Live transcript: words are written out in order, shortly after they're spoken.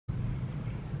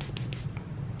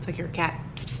It's like you're a cat.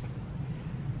 Psst, psst.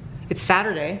 It's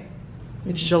Saturday.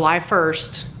 It's July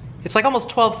 1st. It's like almost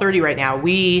 12:30 right now.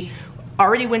 We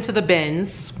already went to the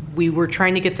bins. We were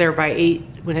trying to get there by 8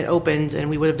 when it opened, and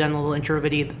we would have done a little intro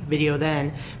video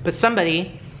then. But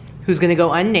somebody who's gonna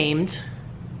go unnamed,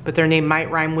 but their name might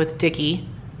rhyme with Dickie.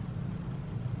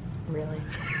 Really?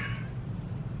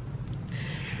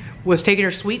 Was taking her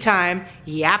sweet time,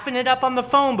 yapping it up on the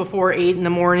phone before 8 in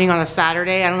the morning on a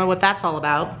Saturday. I don't know what that's all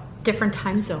about. Different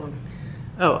time zone.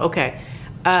 Oh, okay.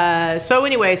 So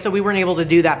anyway, so we weren't able to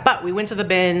do that, but we went to the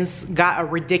bins, got a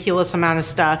ridiculous amount of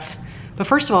stuff. But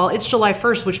first of all, it's July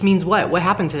 1st, which means what? What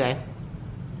happened today?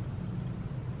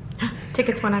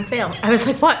 Tickets went on sale. I was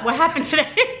like, what? What happened today?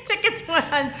 Tickets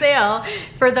went on sale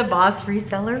for the Boss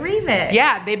Reseller Remix.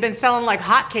 Yeah, they've been selling like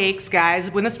hotcakes,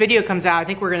 guys. When this video comes out, I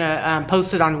think we're gonna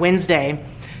post it on Wednesday.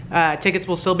 Tickets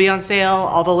will still be on sale.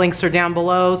 All the links are down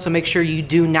below, so make sure you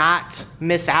do not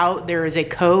miss out. There is a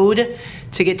code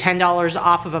to get $10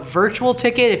 off of a virtual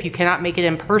ticket if you cannot make it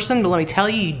in person, but let me tell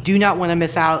you, you do not wanna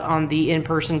miss out on the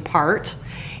in-person part.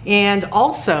 And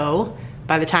also,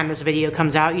 by the time this video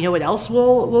comes out, you know what else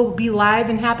will be live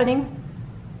and happening?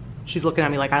 She's looking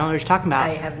at me like I don't know what you're talking about.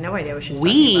 I have no idea what she's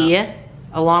talking about.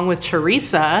 Along with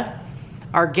Theresa,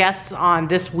 are guests on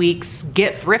this week's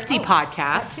Get Thrifty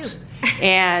podcast.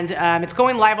 And it's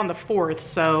going live on the 4th,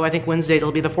 so I think Wednesday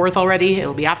it'll be the 4th already.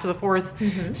 It'll be after the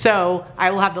 4th. So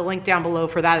I will have the link down below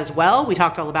for that as well. We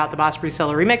talked all about the Boss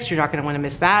Reseller Remix. You're not gonna wanna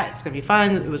miss that. It's gonna be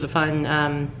fun. It was a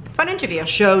fun interview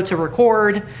show to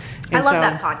record. I love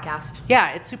that podcast.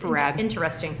 Yeah, it's super rad.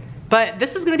 Interesting. But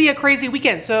this is gonna be a crazy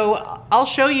weekend. So I'll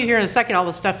show you here in a second all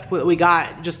the stuff that we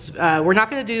got. Just, we're not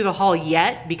gonna do the haul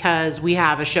yet because we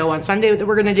have a show on Sunday that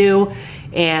we're gonna do.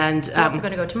 And we're also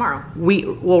gonna go tomorrow.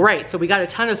 Well, right, so we got a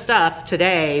ton of stuff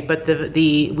today, but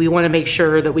we wanna make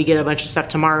sure that we get a bunch of stuff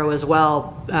tomorrow as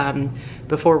well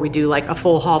before we do like a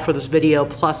full haul for this video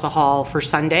plus a haul for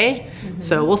Sunday.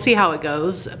 So we'll see how it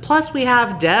goes. Plus we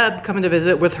have Deb coming to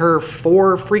visit with her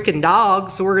 4 freaking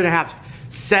dogs. So we're gonna have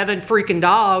 7 freaking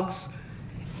dogs.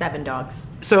 7 dogs.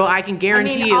 So I can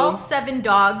guarantee you. All 7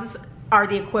 dogs are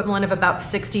the equivalent of about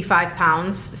 65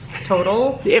 pounds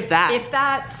total. If that. If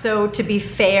that. So to be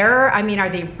fair, I mean, are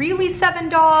they really 7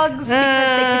 dogs? Because they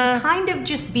can kind of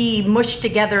just be mushed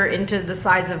together into the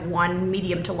size of one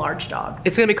medium to large dog.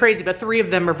 It's gonna be crazy, but 3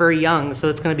 of them are very young, so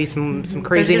it's gonna be some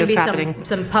craziness happening.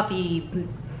 Some puppy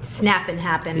snapping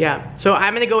happen. Yeah, so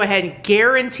I'm gonna go ahead and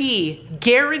guarantee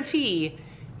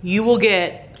you will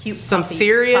get some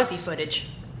serious puppy footage.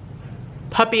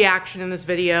 Puppy action in this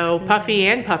video, Puffy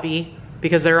and Puppy,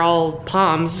 because they're all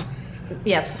Poms.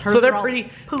 Yes, so they're pretty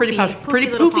poofy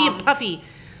and puffy.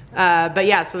 But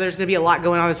yeah, so there's gonna be a lot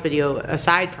going on in this video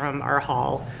aside from our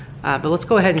haul. But let's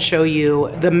go ahead and show you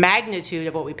the magnitude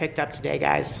of what we picked up today,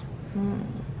 guys.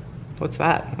 What's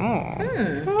that?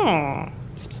 I'm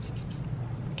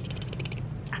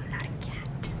not a cat.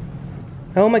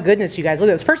 Oh my goodness, you guys, look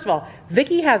at this. First of all,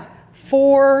 Vikki has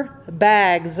 4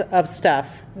 bags of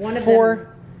stuff. One of them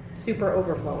super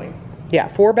overflowing. Yeah,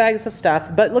 4 bags of stuff,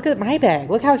 but look at my bag.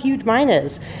 Look how huge mine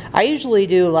is. I usually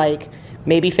do like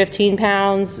maybe 15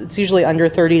 pounds. It's usually under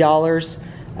 $30.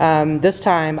 This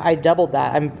time I doubled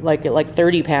that. I'm like at like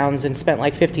 30 pounds and spent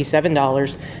like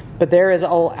 $57. But there is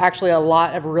actually a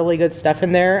lot of really good stuff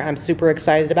in there. I'm super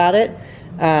excited about it.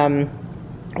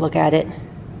 Look at it.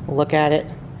 Look at it.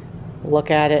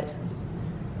 Look at it.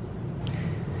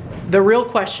 The real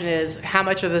question is how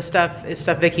much of this stuff is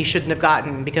stuff Vikki shouldn't have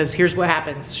gotten, because here's what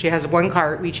happens. She has 1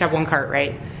 cart, we each have 1 cart,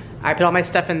 right? I put all my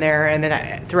stuff in there, and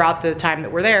then throughout the time that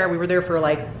we were there for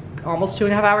like almost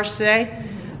 2.5 hours today.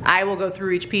 I will go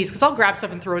through each piece, because I'll grab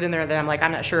stuff and throw it in there that I'm like,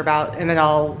 I'm not sure about, and then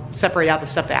I'll separate out the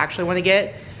stuff that I actually want to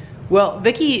get. Well,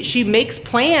 Vikki, she makes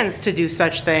plans to do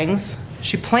such things.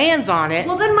 She plans on it.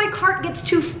 Well, then my cart gets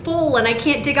too full and I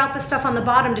can't dig out the stuff on the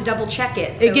bottom to double check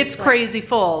it. So it gets crazy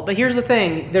full, but here's the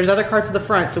thing. There's other carts at the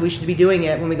front, so we should be doing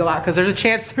it when we go out, because there's a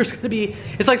chance there's gonna be,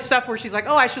 it's like stuff where she's like,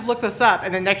 oh, I should look this up,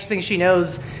 and then next thing she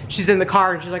knows, she's in the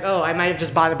car and she's like, oh, I might have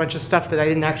just bought a bunch of stuff that I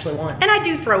didn't actually want. And I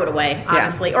do throw it away,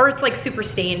 honestly. Yeah. Or it's like super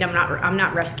stained. I'm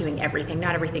not rescuing everything.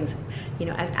 Not everything's, you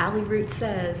know, as Ali Root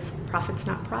says, profits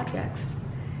not projects.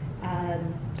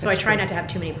 So I try not to have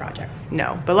too many projects.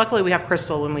 No, but luckily we have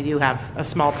Crystal when we do have a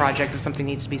small project if something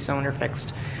needs to be sewn or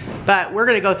fixed. But we're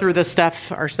gonna go through this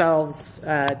stuff ourselves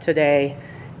today,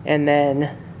 and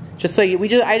then just so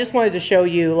I just wanted to show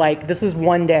you, like, this is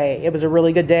one day. It was a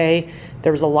really good day.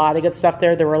 There was a lot of good stuff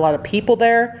there. There were a lot of people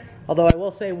there. Although I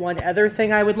will say one other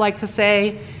thing I would like to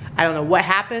say. I don't know what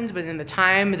happened, but in the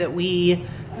time that we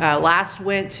last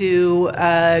went to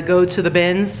go to the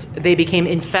bins, they became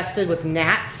infested with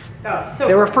gnats. Oh, so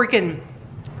there were freaking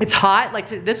It's hot. Like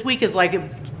this week is like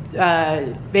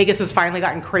Vegas has finally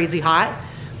gotten crazy hot,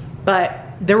 but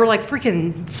there were like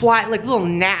freaking like little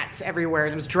gnats everywhere.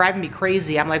 And it was driving me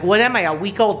crazy. I'm like, what am I, a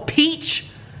week-old peach?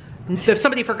 If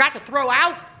somebody forgot to throw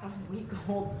out. A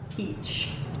week-old peach.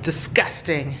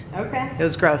 Disgusting. Okay. It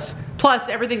was gross. Plus,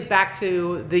 everything's back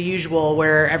to the usual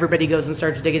where everybody goes and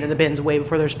starts digging in the bins way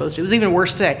before they're supposed to. It was even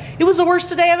worse today. It was the worst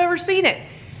today I've ever seen it.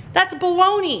 That's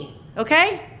baloney,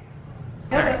 okay?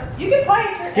 You can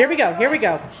play. Here we go, here we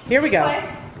go, here we go.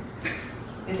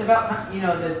 It's about, you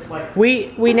know, there's like...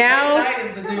 We now...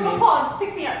 Tonight is the Zoomies. Pause,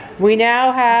 pick me up. We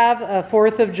now have a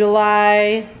 4th of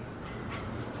July...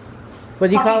 What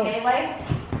do you call it? Melee?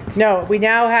 No, we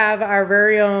now have our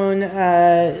very own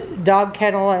dog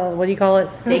kennel, what do you call it?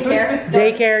 Daycare.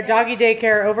 Daycare, doggy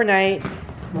daycare overnight.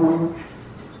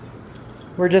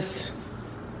 We're just...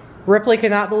 Ripley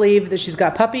cannot believe that she's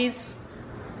got puppies.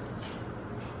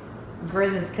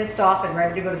 Grizz is pissed off and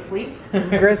ready to go to sleep.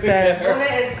 Grizz says... Luna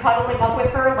is cuddling up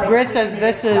with her. Like, Grizz says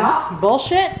this is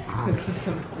bullshit. This is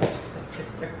some bullshit.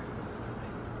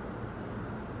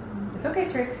 It's okay,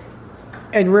 Trix.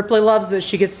 And Ripley loves that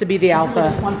she gets to be the She alpha. really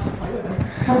just wants to play with her.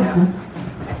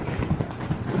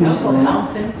 Ella's little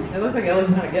bouncing. It looks like Ella's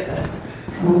gonna get it.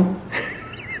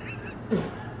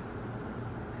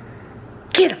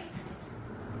 Get him!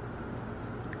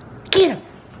 Get him!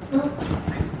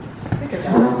 Just think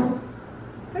about it.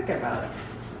 Just think about it.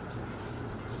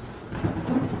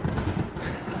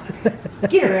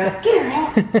 Get her out. Get her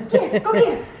out. Get her. Go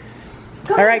get her.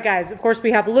 Go All right, guys. Of course,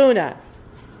 we have Luna.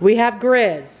 We have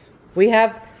Grizz. We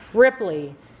have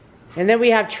Ripley. And then we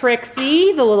have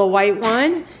Trixie, the little white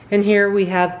one. And here we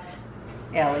have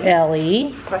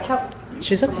Ellie. Watch out.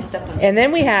 She's okay. And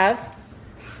then we have...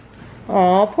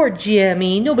 Oh, poor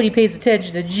Jimmy. Nobody pays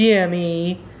attention to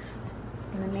Jimmy.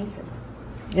 And then Mason.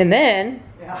 And then...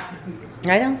 Yeah.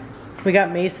 I know. We got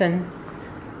Mason,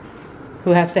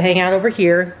 who has to hang out over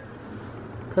here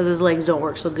because his legs don't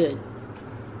work so good.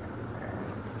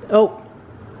 Oh,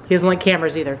 he doesn't like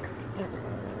cameras either.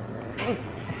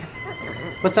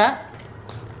 What's that?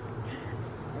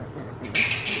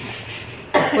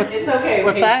 It's okay.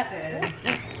 What's that?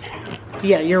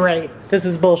 Yeah, you're right. This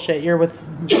is bullshit. You're with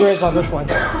Grizz on this one.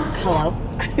 Hello.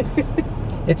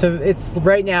 It's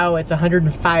right now. It's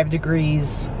 105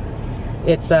 degrees.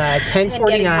 It's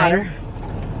 10:49.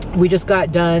 We just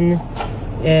got done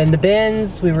in the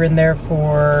bins. We were in there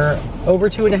for over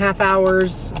 2.5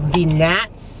 hours. The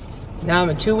gnats. Now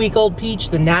I'm a 2-week-old peach.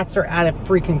 The gnats are out of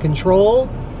freaking control.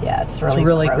 Yeah, it's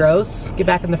really gross. Get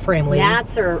back in the frame, lady.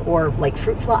 Gnats or like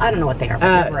fruit fly. I don't know what they are,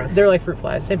 but they're gross. They're like fruit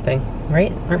flies. Same thing,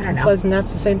 right? Aren't fruit flies and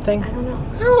gnats the same thing? I don't know.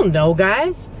 I don't know,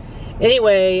 guys.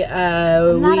 Anyway,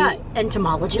 I'm not an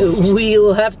entomologist. We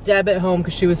left Deb at home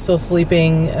because she was still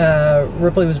sleeping.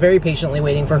 Ripley was very patiently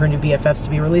waiting for her new BFFs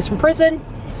to be released from prison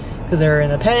because they were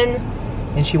in a pen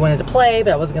and she wanted to play,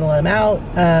 but I wasn't going to let them out.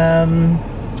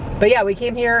 But yeah, we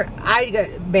came here.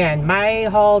 Man, my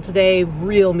haul today,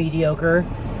 real mediocre.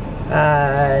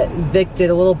 Vic did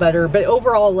a little better, but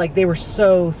overall, like, they were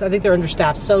so I think they're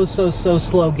understaffed, so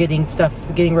slow getting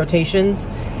rotations.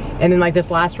 And then like this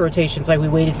last rotation, it's like we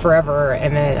waited forever,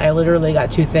 and then I literally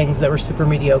got 2 things that were super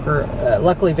mediocre.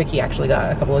 Luckily, Vicky actually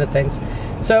got a couple of good things.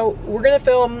 So we're gonna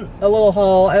film a little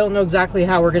haul. I don't know exactly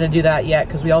how we're gonna do that yet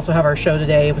because we also have our show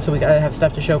today, so we gotta have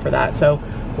stuff to show for that. So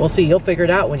we'll see. You'll figure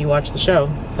it out when you watch the show.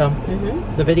 So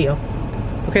the video.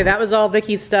 Okay, that was all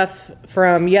Vicky's stuff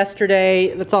from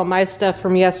yesterday. That's all my stuff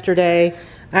from yesterday.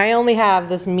 I only have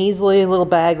this measly little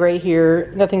bag right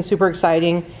here. Nothing super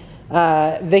exciting.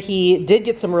 Vicky did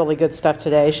get some really good stuff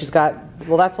today. She's got,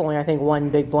 well, that's only I think 1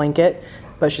 big blanket,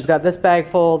 but she's got this bag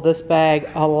full, this bag,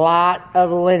 a lot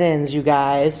of linens, you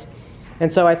guys.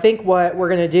 And so I think what we're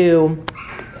gonna do,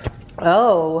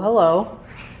 oh, hello.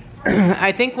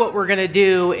 I think what we're gonna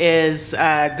do is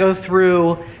go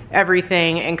through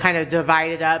everything and kind of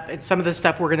divide it up. And some of the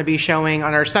stuff we're going to be showing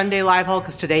on our Sunday live haul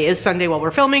because today is Sunday while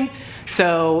we're filming.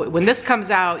 So when this comes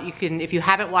out, you can, if you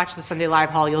haven't watched the Sunday live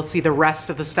haul, you'll see the rest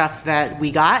of the stuff that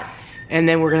we got. And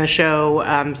then we're going to show,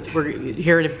 we're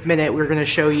here in a minute, we're going to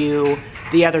show you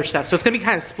the other stuff. So it's going to be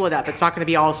kind of split up. It's not going to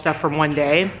be all stuff from one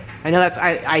day. I know that's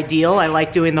ideal. I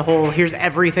like doing the whole, here's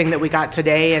everything that we got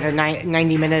today in a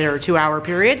 90-minute or 2-hour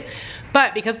period.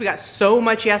 But because we got so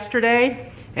much yesterday,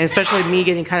 and especially me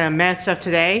getting kind of messed up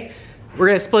today, we're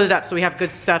gonna split it up so we have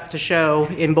good stuff to show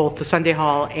in both the Sunday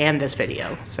haul and this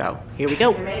video. So here we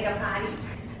go. Okay,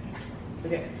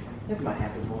 here's my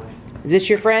happy boy. Is this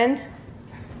your friend?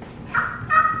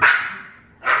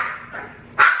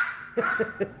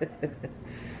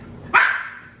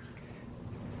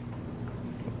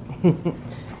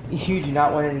 You do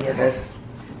not want any of this.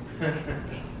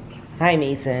 Hi,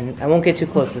 Mason. I won't get too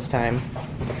close this time.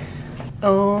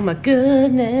 Oh my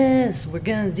goodness, we're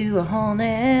gonna do a haul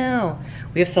now.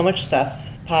 We have so much stuff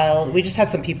piled. We just had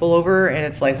some people over and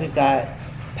it's like we've got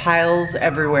piles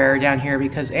everywhere down here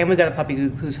because, and we've got a puppy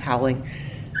who's howling.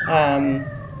 We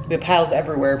have piles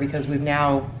everywhere because we've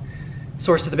now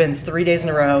sourced to the bins 3 days in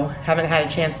a row. Haven't had a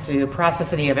chance to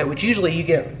process any of it, which usually you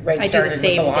get right started with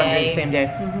the laundry the same day.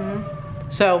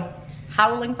 Mm-hmm. So,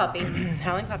 howling puppy.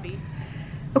 Howling puppy.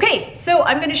 Okay, so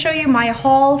I'm gonna show you my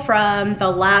haul from the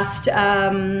last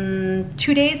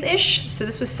 2 days-ish. So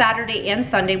this was Saturday and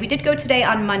Sunday. We did go today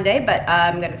on Monday, but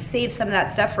I'm gonna save some of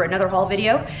that stuff for another haul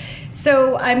video.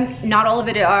 So not all of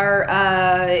it are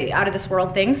out of this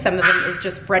world things. Some of them is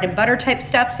just bread and butter type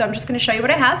stuff. So I'm just gonna show you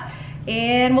what I have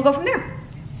and we'll go from there.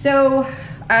 So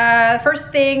first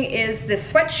thing is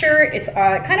this sweatshirt. It's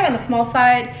kind of on the small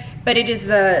side, but it is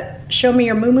the Show Me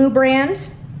Your Moo Moo brand.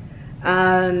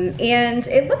 And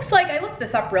it looks like, I looked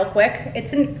this up real quick.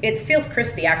 It feels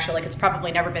crispy actually, like it's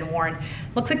probably never been worn.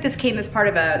 Looks like this came as part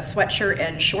of a sweatshirt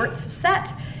and shorts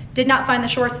set. Did not find the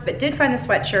shorts, but did find the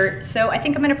sweatshirt. So I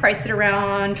think I'm gonna price it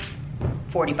around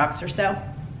 40 bucks or so.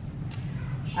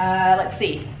 Let's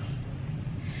see.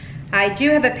 I do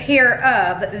have a pair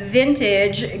of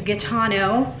vintage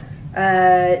Gitano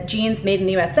jeans made in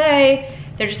the USA.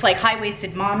 They're just like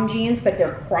high-waisted mom jeans, but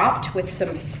they're cropped with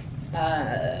some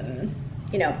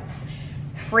you know,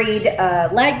 frayed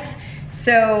legs.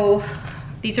 So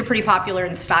these are pretty popular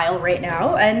in style right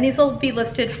now, and these will be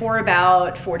listed for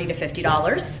about $40 to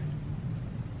 $50.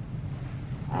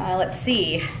 Let's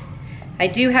see. I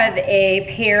do have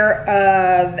a pair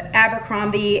of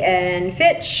Abercrombie and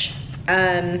Fitch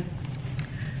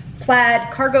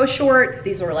plaid cargo shorts.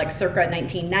 These were like circa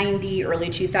 1990, early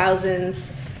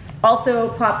 2000s. Also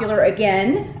popular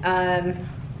again.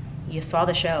 You saw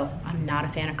the show. I'm not a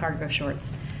fan of cargo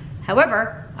shorts.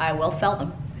 However, I will sell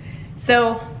them.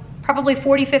 So probably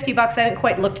 40, 50 bucks. I haven't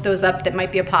quite looked those up. That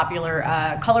might be a popular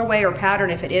colorway or pattern.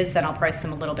 If it is, then I'll price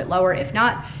them a little bit lower. If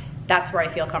not, that's where I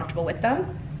feel comfortable with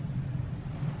them.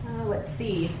 Let's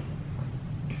see.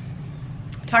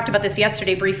 I talked about this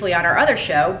yesterday briefly on our other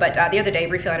show, but the other day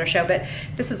briefly on our show, but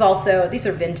this is also, these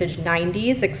are vintage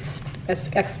 90s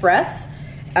Express.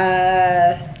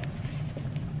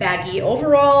 Baggy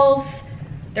overalls.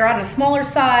 They're on a smaller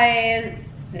side.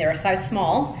 They're a size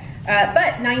small,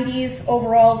 but 90s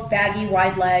overalls, baggy,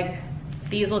 wide leg.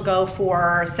 These will go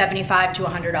for $75 to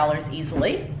 $100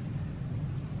 easily.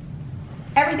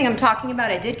 Everything I'm talking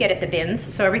about, I did get at the bins.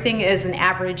 So everything is an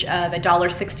average of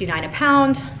 $1.69 a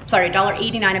pound. Sorry,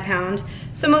 $1.89 a pound.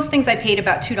 So most things I paid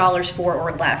about $2 for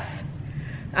or less.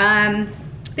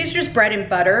 These are just bread and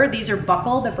butter. These are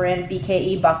Buckle, the brand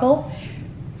BKE Buckle.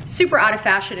 Super out of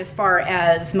fashion as far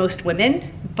as most women,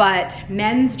 but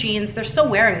men's jeans, they're still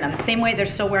wearing them. The same way they're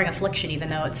still wearing Affliction, even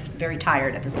though it's very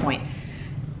tired at this point.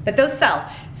 But those sell.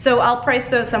 So I'll price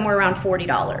those somewhere around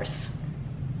 $40.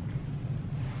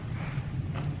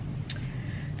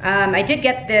 I did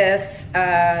get this,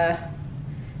 I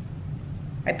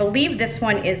believe this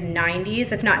one is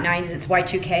 90s. If not 90s, it's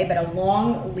Y2K, but a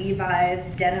long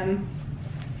Levi's denim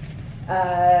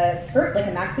skirt, like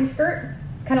a maxi skirt.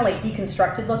 It's kind of like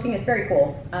deconstructed looking. It's very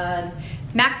cool.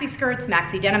 Maxi skirts,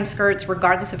 maxi denim skirts,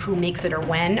 regardless of who makes it or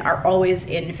when, are always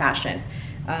in fashion.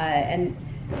 And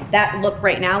that look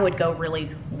right now would go really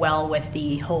well with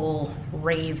the whole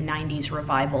rave 90s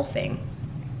revival thing.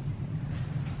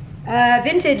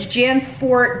 Vintage Jan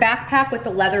Sport backpack with the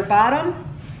leather bottom.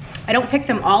 I don't pick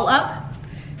them all up,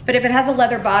 but if it has a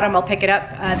leather bottom, I'll pick it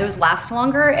up. Those last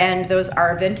longer, and those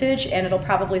are vintage, and it'll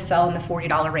probably sell in the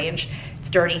 $40 range. It's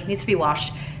dirty, needs to be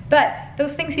washed. But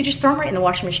those things, you just throw them right in the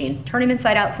washing machine. Turn them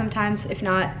inside out sometimes. If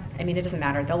not, I mean, it doesn't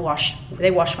matter. They'll wash,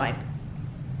 they wash fine.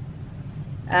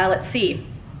 Let's see.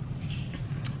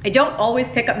 I don't always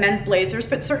pick up men's blazers,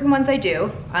 but certain ones I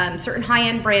do. Certain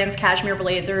high-end brands, cashmere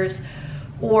blazers,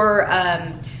 or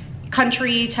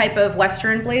country type of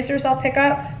Western blazers I'll pick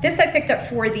up. This I picked up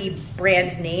for the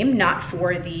brand name, not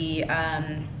for the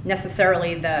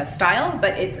necessarily the style,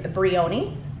 but it's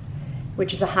Brioni,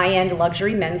 which is a high-end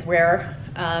luxury menswear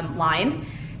line.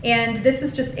 And this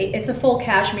is just, it's a full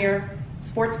cashmere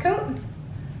sports coat,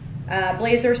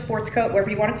 blazer, sports coat, whatever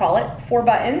you want to call it,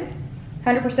 4-button,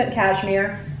 100%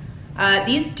 cashmere.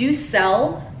 These do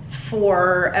sell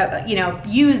for, you know,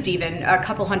 used even a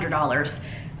couple $100s.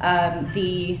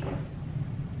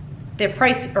 The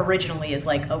price originally is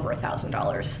like over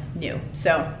 $1,000 new.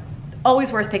 So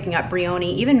always worth picking up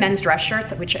Brioni, even men's dress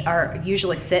shirts, which are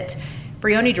usually sit.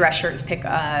 Brioni dress shirts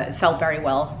sell very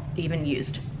well, even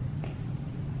used.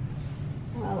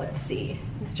 Let's see,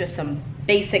 it's just some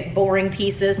basic boring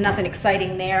pieces, nothing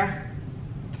exciting there.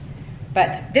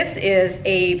 But this is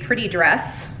a pretty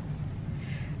dress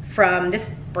from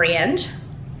this brand,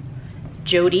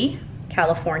 Jody,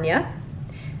 California,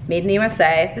 made in the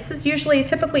USA. This is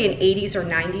typically an 80s or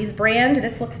 90s brand.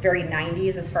 This looks very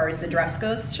 90s as far as the dress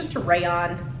goes. It's just a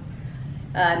rayon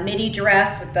midi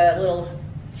dress with the little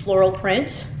floral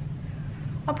print.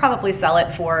 I'll probably sell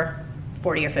it for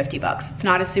 40 or 50 bucks. It's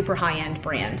not a super high-end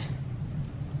brand.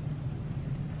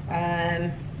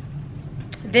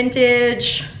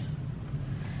 Vintage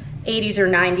 80s or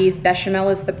 90s bechamel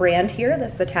is the brand here.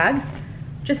 That's the tag.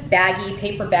 Just baggy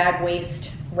paper bag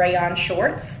waist rayon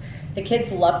shorts. The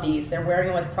kids love these. They're wearing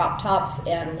them with crop tops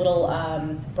and little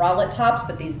bralette tops,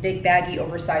 but these big baggy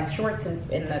oversized shorts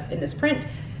in this print.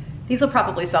 These will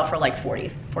probably sell for like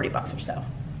 40 bucks or so.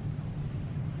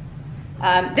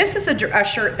 This is a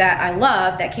shirt that I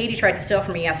love that Katie tried to steal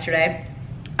from me yesterday.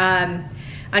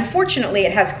 Unfortunately,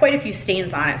 it has quite a few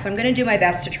stains on it, so I'm gonna do my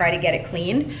best to try to get it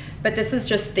clean. But this is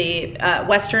just the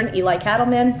Western Eli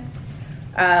Cattleman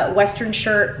Western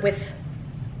shirt with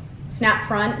snap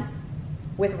front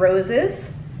with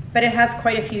roses, but it has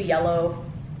quite a few yellow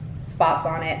spots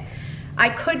on it. I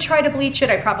could try to bleach it.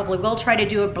 I probably will try to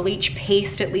do a bleach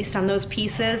paste at least on those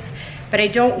pieces, but I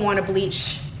don't want to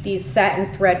bleach these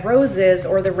satin thread roses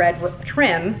or the red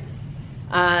trim.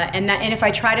 And if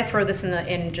I try to throw this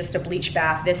in just a bleach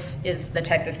bath, this is the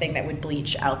type of thing that would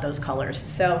bleach out those colors.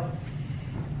 So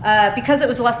because it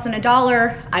was less than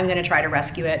 $1, I'm gonna try to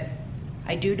rescue it.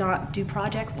 I do not do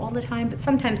projects all the time, but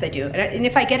sometimes I do. And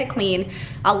if I get it clean,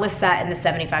 I'll list that in the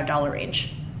 $75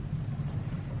 range.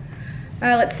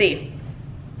 Let's see.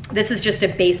 This is just a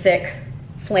basic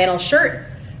flannel shirt,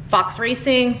 Fox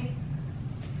Racing,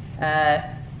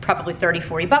 probably 30,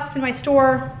 40 bucks in my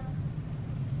store.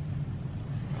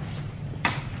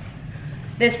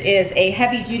 This is a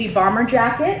heavy duty bomber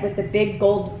jacket with the big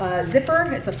gold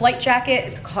zipper. It's a flight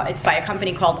jacket. It's by a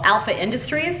company called Alpha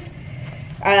Industries.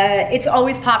 It's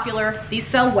always popular. These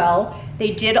sell well.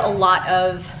 They did a lot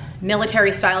of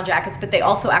military style jackets, but they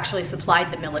also actually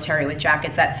supplied the military with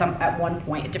jackets at one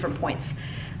point, at different points.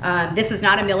 This is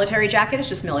not a military jacket, it's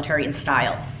just military in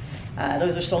style.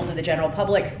 Those are sold to the general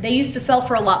public. They used to sell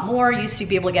for a lot more. Used to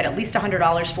be able to get at least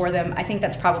 $100 for them. I think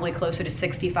that's probably closer to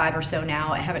 65 or so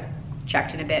now. I haven't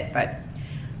checked in a bit, but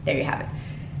there you have it.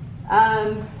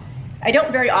 I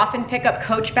don't very often pick up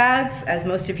Coach bags. As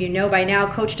most of you know by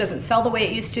now, Coach doesn't sell the way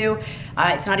it used to.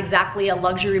 It's not exactly a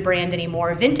luxury brand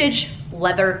anymore. Vintage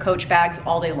leather Coach bags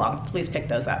all day long. Please pick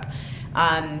those up.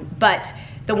 But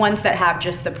the ones that have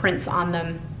just the prints on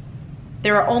them,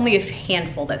 there are only a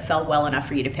handful that sell well enough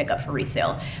for you to pick up for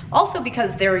resale. Also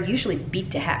because they're usually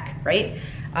beat to heck, right?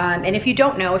 And if you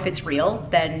don't know if it's real,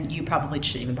 then you probably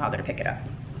shouldn't even bother to pick it up,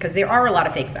 because there are a lot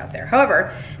of fakes out there.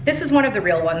 However, this is one of the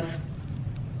real ones.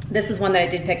 This is one that I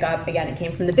did pick up. Again, it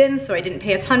came from the bin, so I didn't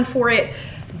pay a ton for it.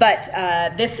 But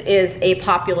this is a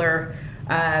popular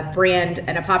brand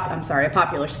and a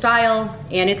popular style,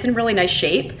 and it's in really nice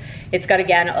shape. It's got,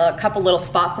 again, a couple little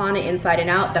spots on it inside and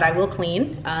out that I will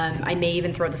clean. I may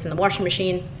even throw this in the washing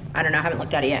machine. I don't know, I haven't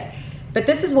looked at it yet. But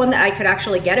this is one that I could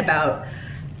actually get about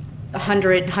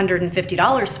 $100,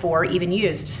 $150 for, even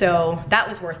used. So that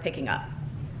was worth picking up.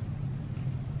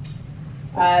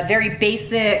 Very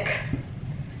basic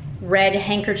red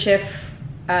handkerchief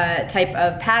type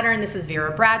of pattern. This is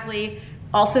Vera Bradley.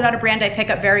 Also not a brand I pick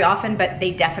up very often, but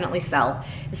they definitely sell,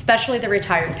 especially the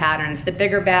retired patterns, the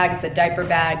bigger bags, the diaper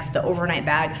bags, the overnight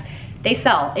bags. They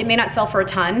sell. It may not sell for a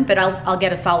ton, but I'll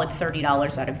get a solid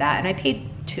 $30 out of that, and I paid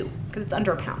 $2 because it's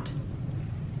under £1.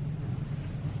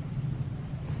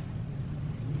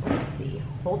 Let's see,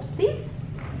 hold please.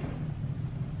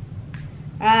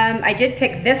 I did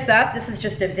pick this up. This is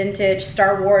just a vintage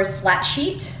Star Wars flat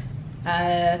sheet.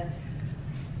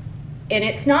 And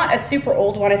it's not a super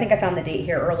old one. I think I found the date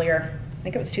here earlier. I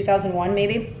think it was 2001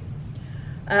 maybe.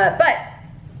 But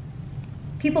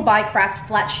people buy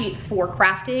flat sheets for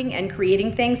crafting and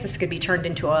creating things. This could be turned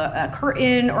into a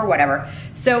curtain or whatever.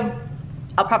 So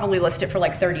I'll probably list it for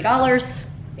like $30.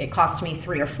 It cost me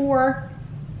 $3 or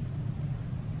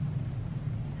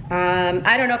 $4.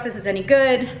 I don't know if this is any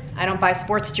good. I don't buy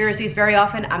sports jerseys very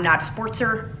often. I'm not a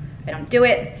sportser. I don't do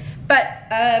it. But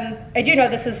I do know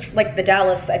this is like the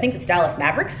Dallas, I think it's Dallas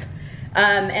Mavericks.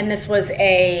 And this was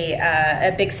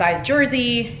a big size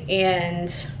jersey,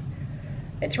 and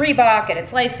it's Reebok and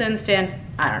it's licensed, and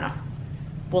I don't know.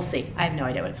 We'll see. I have no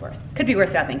idea what it's worth. Could be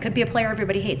worth nothing. Could be a player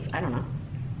everybody hates. I don't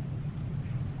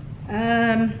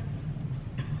know.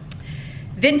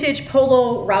 Vintage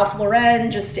polo Ralph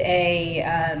Lauren, just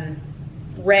a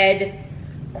red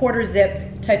quarter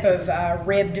zip type of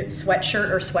ribbed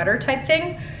sweatshirt or sweater type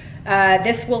thing.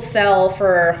 This will sell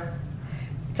for,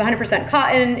 it's 100%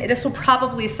 cotton. This will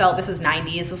probably sell, this is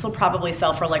 90s, this will probably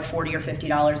sell for like $40 or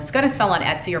 $50. It's gonna sell on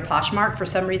Etsy or Poshmark. For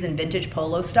some reason, vintage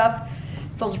polo stuff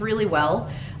sells really well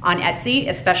on Etsy,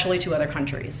 especially to other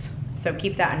countries. So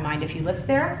keep that in mind if you list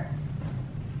there.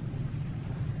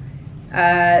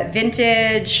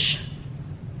 Vintage,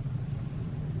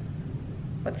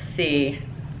 let's see,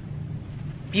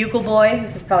 Bugle Boy,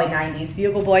 this is probably 90s,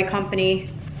 Bugle Boy Company,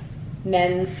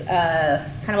 men's,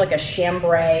 kind of like a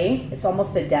chambray. It's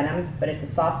almost a denim, but it's a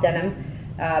soft denim,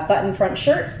 button front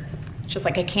shirt. It's just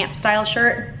like a camp style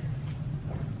shirt,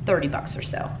 30 bucks or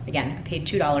so. Again, I paid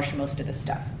 $2 for most of this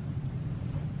stuff.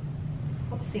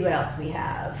 Let's see what else we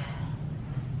have.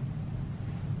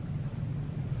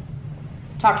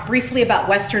 Talked briefly about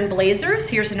Western blazers.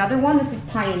 Here's another one. This is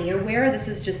Pioneer wear. This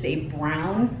is just a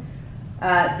brown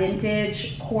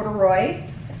vintage corduroy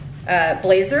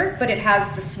blazer, but it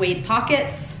has the suede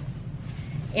pockets,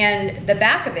 and the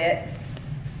back of it,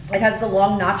 it has the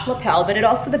long notch lapel, but it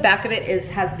also, the back of it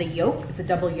has the yoke. It's a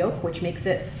double yoke, which makes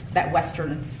it that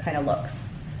Western kind of look.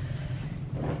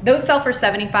 Those sell for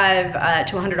 $75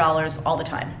 to $100 all the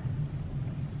time.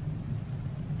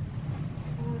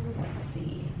 Let's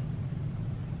see.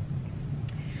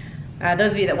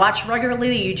 Those of you that watch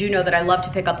regularly, you do know that I love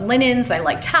to pick up linens. I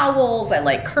like towels, I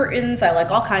like curtains, I like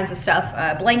all kinds of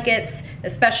stuff, blankets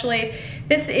especially.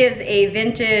 This is a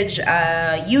vintage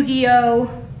Yu-Gi-Oh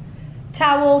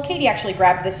towel. Katie actually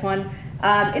grabbed this one.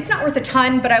 It's not worth a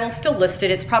ton, but I will still list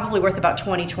it. It's probably worth about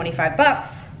 20, 25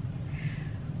 bucks.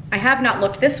 I have not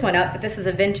looked this one up, but this is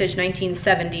a vintage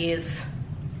 1970s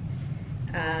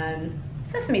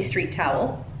Sesame Street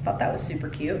towel. Thought that was super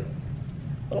cute.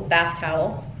 Little bath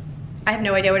towel. I have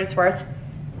no idea what it's worth.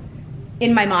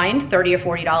 In my mind, $30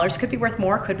 or $40. Could be worth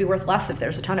more, could be worth less if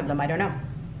there's a ton of them, I don't know.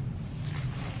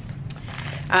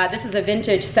 This is a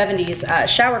vintage 70s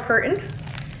shower curtain,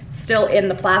 still in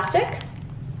the plastic,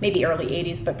 maybe early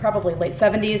 80s, but probably late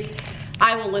 70s.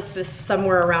 I will list this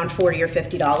somewhere around $40 or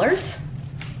 $50.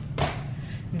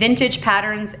 Vintage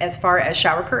patterns as far as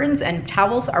shower curtains and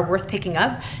towels are worth picking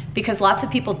up because lots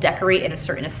of people decorate in a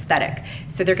certain aesthetic.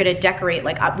 So they're gonna decorate,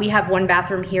 like we have one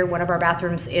bathroom here, one of our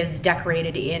bathrooms is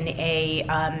decorated in a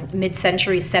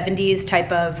mid-century 70s type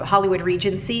of Hollywood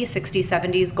Regency, 60s,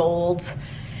 70s golds.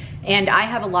 And I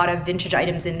have a lot of vintage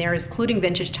items in there, including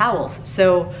vintage towels.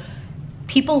 So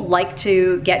people like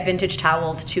to get vintage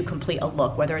towels to complete a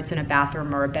look, whether it's in a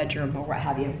bathroom or a bedroom or what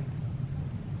have you.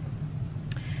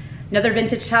 Another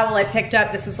vintage towel I picked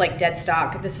up, this is like dead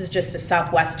stock. This is just a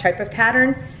Southwest type of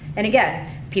pattern. And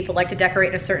again, people like to decorate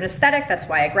in a certain aesthetic, that's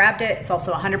why I grabbed it. It's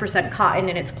also 100% cotton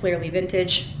and it's clearly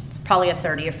vintage. It's probably a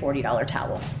 $30 or $40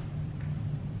 towel.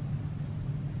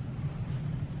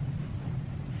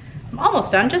 I'm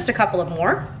almost done, just a couple of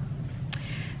more.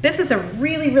 This is a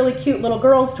really, really cute little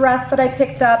girl's dress that I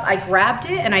picked up. I grabbed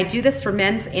it, and I do this for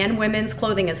men's and women's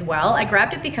clothing as well. I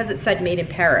grabbed it because it said made in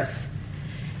Paris.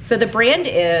 So the brand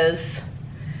is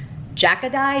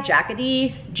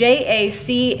Jacadi, J-A-C-A-D-I,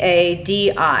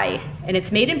 and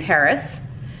it's made in Paris.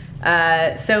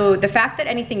 So the fact that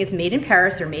anything is made in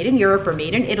Paris or made in Europe or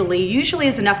made in Italy usually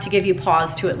is enough to give you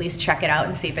pause to at least check it out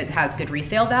and see if it has good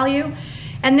resale value.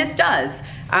 And this does.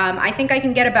 I think I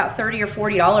can get about $30 or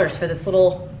 $40 for this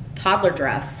little toddler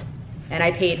dress. And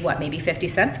I paid, what, maybe 50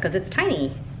 cents because it's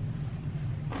tiny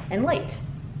and light.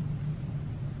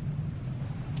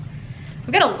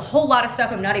 We've got a whole lot of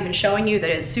stuff I'm not even showing you that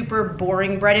is super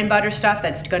boring bread and butter stuff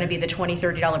that's gonna be the $20,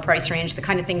 $30 price range, the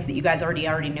kind of things that you guys already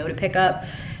know to pick up.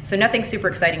 So nothing super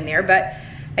exciting there, but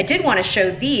I did wanna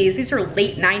show these. These are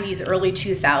late 90s, early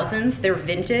 2000s. They're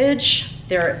vintage.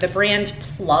 They're the brand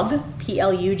Plug,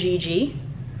 P-L-U-G-G.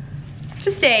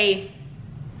 Just a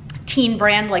teen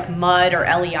brand like Mud or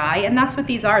LEI, and that's what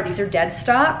these are. These are dead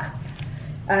stock.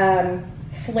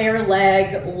 Flare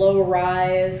leg, low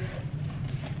rise,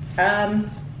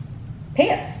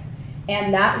 pants,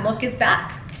 and that look is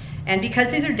back. And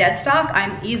because these are dead stock,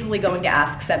 I'm easily going to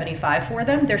ask $75 for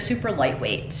them. They're super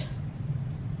lightweight.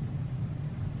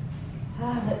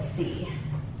 Let's see.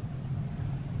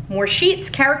 More sheets,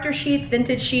 character sheets,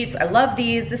 vintage sheets. I love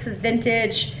these. This is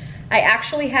vintage. I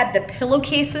actually had the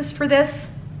pillowcases for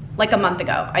this like a month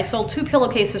ago. I sold 2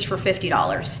 pillowcases for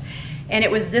 $50. And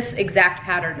it was this exact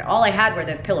pattern. All I had were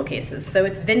the pillowcases. So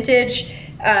it's vintage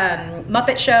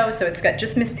Muppet Show. So it's got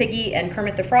just Miss Piggy and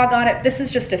Kermit the Frog on it. This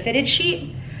is just a fitted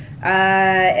sheet.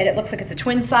 And it looks like it's a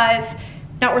twin size.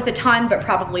 Not worth a ton, but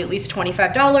probably at least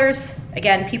 $25.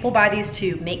 Again, people buy these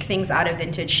to make things out of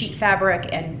vintage sheet fabric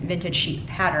and vintage sheet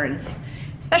patterns,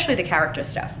 especially the character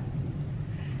stuff.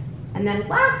 And then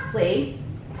lastly,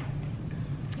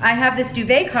 I have this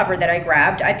duvet cover that I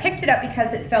grabbed. I picked it up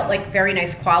because it felt like very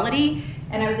nice quality,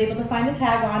 and I was able to find a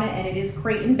tag on it, and it is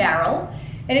Crate and Barrel.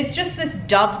 And it's just this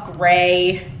dove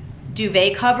gray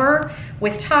duvet cover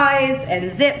with ties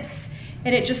and zips,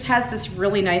 and it just has this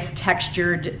really nice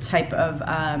textured type of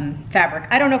fabric.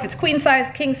 I don't know if it's queen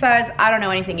size, king size, I don't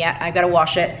know anything yet. I've got to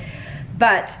wash it.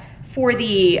 But for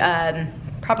the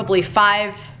probably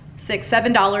 $5, $6,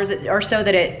 $7 or so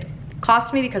that it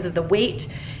cost me because of the weight,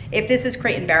 if this is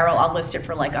Crate and Barrel, I'll list it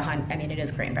for like I mean, it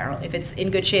is Crate and Barrel. If it's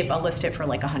in good shape, I'll list it for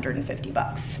like 150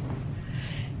 bucks.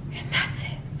 And that's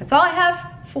it. That's all I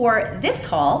have for this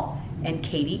haul, and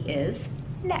Katy is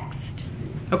next.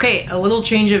 Okay, a little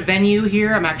change of venue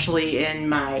here. I'm actually in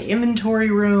my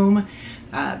inventory room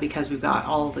because we've got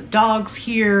all the dogs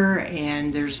here,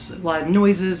 and there's a lot of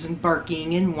noises and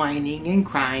barking and whining and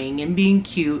crying and being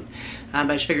cute.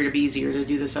 But I just figured it'd be easier to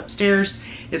do this upstairs.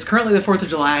 It's currently the 4th of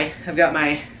July. I've got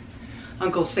my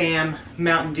Uncle Sam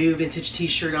Mountain Dew vintage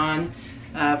t-shirt on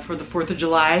for the 4th of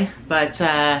July, but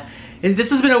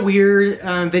this has been a weird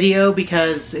video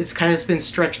because it's kind of been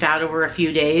stretched out over a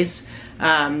few days.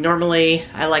 Normally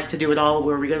I like to do it all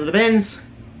where we go to the bins,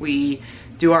 we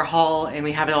do our haul, and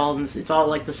we have it all, and it's all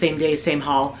like the same day, same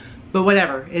haul. But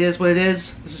whatever, it is what it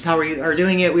is. This is how we are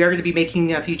doing it. We are going to be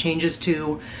making a few changes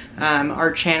to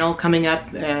our channel coming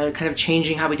up, kind of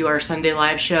changing how we do our Sunday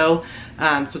live show.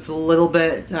 So it's a little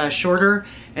bit shorter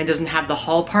and doesn't have the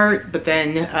haul part, but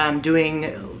then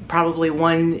doing probably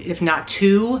 1, if not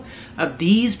 2 of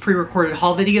these pre-recorded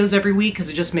haul videos every week, because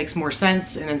it just makes more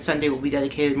sense. And then Sunday will be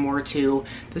dedicated more to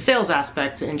the sales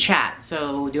aspect and chat.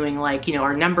 So doing like, you know,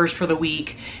 our numbers for the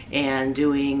week, and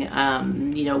doing,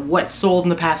 you know, what sold in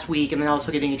the past week, and then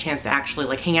also getting a chance to actually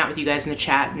like hang out with you guys in the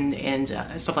chat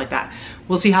and stuff like that.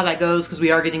 We'll see how that goes, because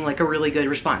we are getting like a really good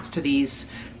response to these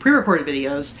pre-recorded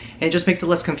videos, and it just makes it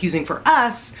less confusing for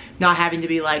us not having to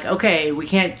be like, okay, we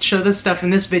can't show this stuff in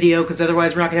this video because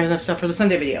otherwise we're not gonna have enough stuff for the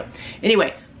Sunday video.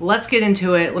 Anyway, let's get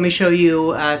into it. Let me show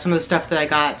you some of the stuff that I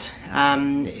got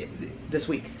this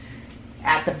week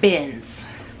at the bins.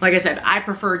 Like I said, I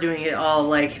prefer doing it all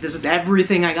like this is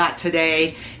everything I got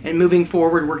today, and moving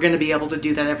forward we're gonna be able to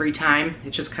do that every time.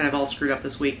 It's just kind of all screwed up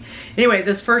this week. Anyway,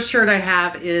 this first shirt I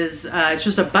have is it's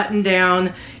just a button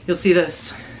down. You'll see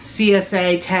this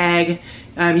CSA tag.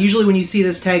 Usually when you see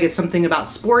this tag, it's something about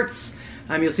sports.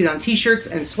 You'll see it on t-shirts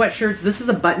and sweatshirts. This is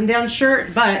a button-down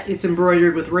shirt, but it's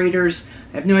embroidered with Raiders.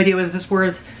 I have no idea what this is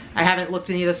worth. I haven't looked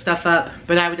any of this stuff up,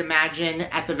 but I would imagine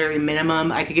at the very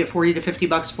minimum I could get 40 to 50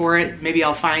 bucks for it. Maybe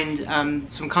I'll find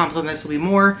some comps on this will be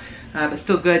more, but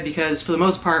still good, because for the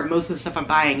most part, most of the stuff I'm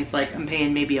buying, it's like I'm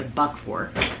paying maybe $1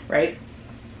 for, right?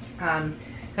 Got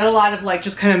a lot of like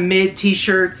just kind of mid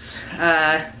t-shirts.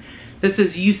 This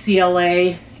is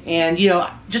UCLA, and you know,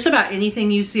 just about anything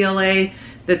UCLA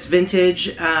that's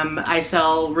vintage, I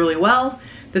sell really well.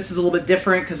 This is a little bit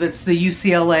different because it's the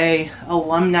UCLA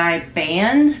alumni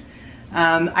band.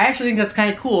 I actually think that's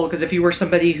kind of cool, because if you were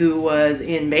somebody who was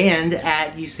in band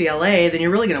at UCLA, then you're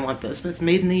really gonna want this, but it's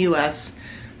made in the US.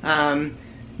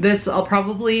 This, I'll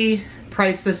probably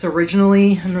price this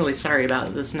originally, I'm really sorry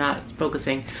about this not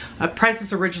focusing. I priced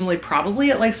this originally probably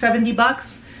at like 70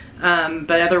 bucks.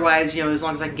 But otherwise, you know, as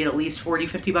long as I can get at least 40,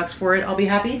 50 bucks for it, I'll be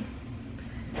happy.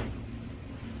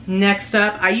 Next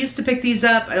up, I used to pick these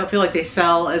up. I don't feel like they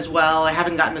sell as well. I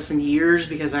haven't gotten this in years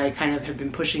because I kind of have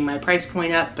been pushing my price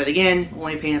point up. But again,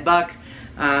 only paying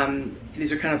 $1.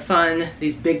 These are kind of fun.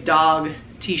 These Big Dog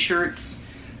t-shirts.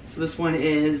 So this one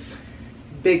is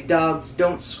Big Dogs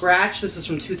Don't Scratch. This is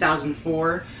from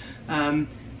 2004.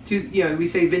 You know, we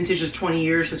say vintage is 20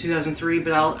 years, so 2003,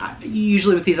 but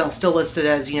usually with these I'll still list it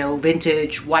as, you know,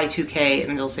 vintage Y2K,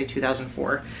 and it'll say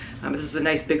 2004. This is a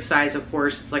nice big size, of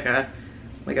course. It's like a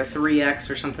 3X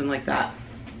or something like that.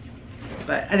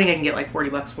 But I think I can get like 40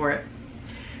 bucks for it.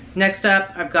 Next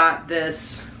up, I've got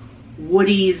this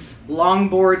Woody's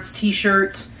Longboards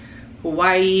t-shirt,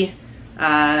 Hawaii,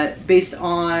 based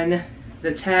on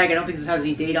the tag. I don't think this has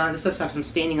any date on it. This does have some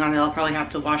staining on it. I'll probably have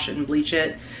to wash it and bleach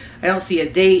it. I don't see a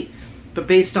date, but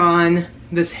based on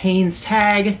this Hanes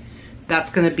tag,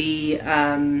 that's gonna be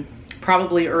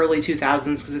probably early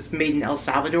 2000s, because it's made in El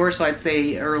Salvador, so I'd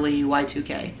say early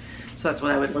Y2K. So that's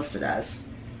what I would list it as.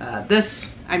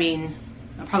 This, I mean,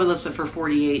 I'll probably list it for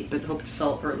 48, but hope to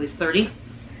sell it for at least 30.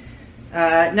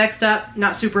 Next up,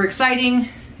 not super exciting.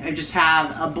 I just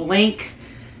have a blank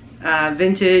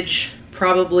vintage,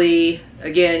 probably,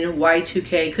 again,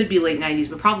 Y2K, could be late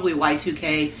 90s, but probably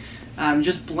Y2K.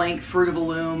 Just blank Fruit of the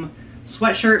Loom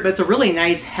sweatshirt, but it's a really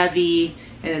nice heavy,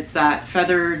 and it's that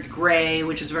feathered gray,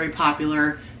 which is very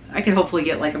popular. I could hopefully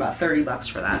get like about 30 bucks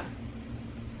for that.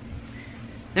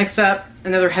 Next up,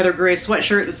 another heather gray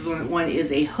sweatshirt. This one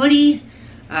is a hoodie.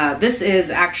 This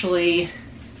is actually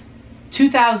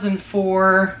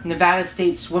 2004 Nevada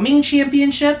State Swimming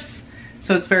Championships.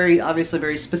 So it's obviously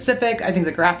very specific. I think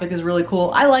the graphic is really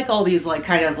cool. I like all these like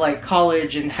kind of like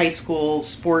college and high school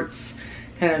sports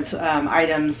kind of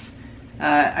items.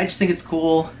 I just think it's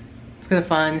cool. It's kind of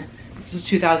fun. This is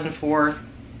 2004.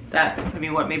 I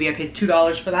mean, what, maybe I paid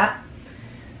 $2 for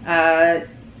that.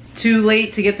 Too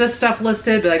late to get this stuff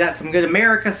listed, but I got some good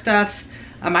America stuff.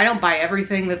 I don't buy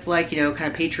everything that's like, you know,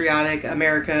 kind of patriotic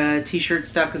America t-shirt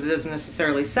stuff because it doesn't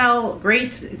necessarily sell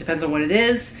great. It depends on what it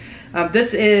is.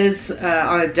 This is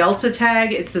on a Delta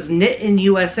tag. It says knit in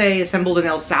USA, assembled in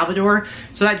El Salvador.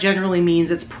 So that generally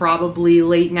means it's probably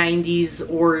late 90s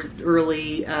or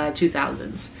early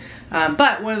 2000s.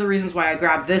 But one of the reasons why I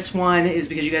grabbed this one is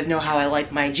because you guys know how I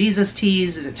like my Jesus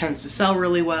tees and it tends to sell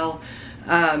really well.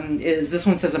 Is this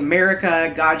one says,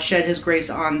 America, God shed his grace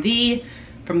on thee.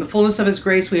 From the fullness of his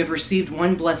grace, we have received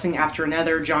one blessing after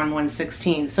another, John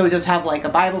 1:16. So it does have like a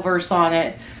Bible verse on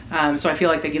it. So I feel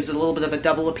like that gives it a little bit of a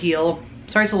double appeal.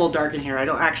 Sorry it's a little dark in here. I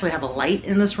don't actually have a light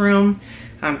in this room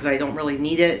because I don't really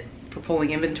need it for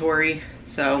pulling inventory.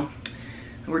 So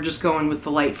we're just going with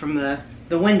the light from the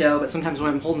window, but sometimes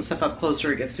when I'm holding stuff up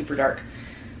closer, it gets super dark.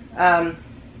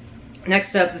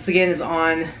 Next up, this again is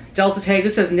on Delta tag.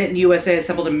 This says knit in USA,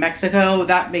 assembled in Mexico.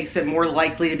 That makes it more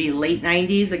likely to be late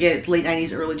 90s. Again, it's late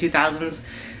 90s, early 2000s,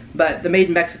 but the made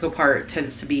in Mexico part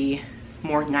tends to be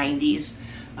more 90s.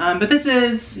 But this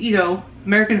is, you know,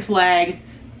 American flag,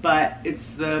 but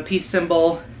it's the peace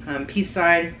symbol, peace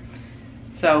sign.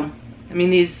 So, I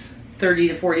mean, these 30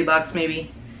 to 40 bucks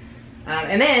maybe.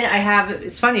 And then I have,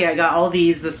 it's funny, I got all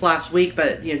these this last week,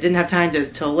 but you know, didn't have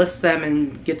time to list them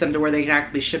and get them to where they can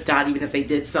actually be shipped out, even if they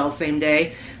did sell same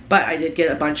day. But I did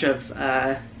get a bunch of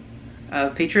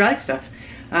patriotic stuff.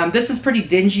 This is pretty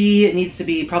dingy. It needs to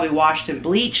be probably washed and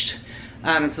bleached.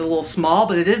 It's a little small,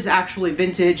 but it is actually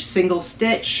vintage single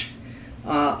stitch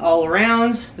all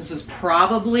around. This is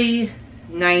probably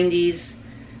 90s,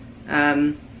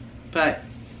 but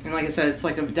and like I said, it's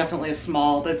like definitely a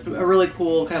small, but it's a really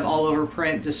cool kind of all over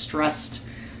print, distressed.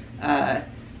 You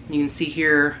can see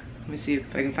here, let me see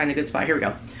if I can find a good spot. Here we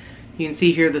go. You can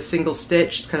see here the single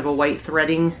stitch. It's kind of a white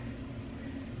threading.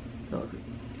 You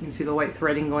can see the white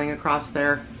threading going across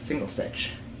there, single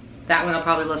stitch. That one I'll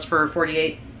probably list for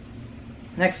 48.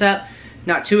 Next up,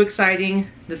 not too exciting.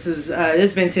 This is it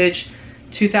is vintage,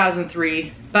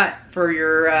 2003, but for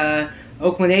your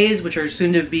Oakland A's, which are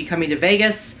soon to be coming to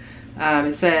Vegas,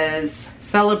 it says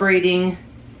celebrating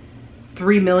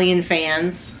 3 million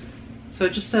fans. So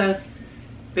just a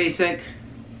basic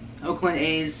Oakland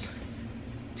A's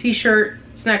t-shirt.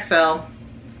 It's an XL.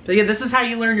 But yeah, this is how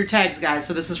you learn your tags, guys.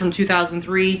 So this is from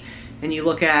 2003, and you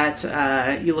look at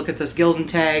this Gildan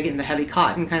tag and the heavy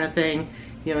cotton kind of thing.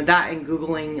 You know, that and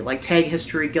Googling like tag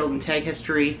history, Gildan tag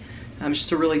history. It's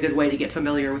just a really good way to get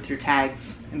familiar with your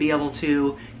tags and be able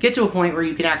to get to a point where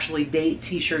you can actually date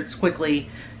t-shirts quickly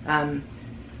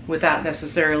without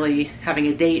necessarily having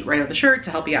a date right on the shirt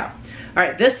to help you out. All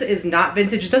right, this is not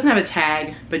vintage. It doesn't have a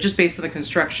tag, but just based on the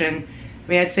construction, I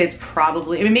mean, I'd say it's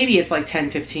probably, I mean, maybe it's like 10,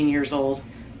 15 years old.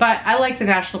 But I like the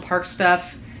national park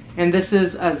stuff, and this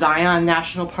is a Zion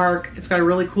National Park. It's got a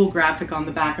really cool graphic on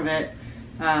the back of it.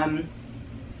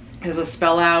 There's a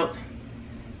spell out.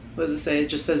 What does it say? It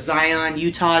just says Zion,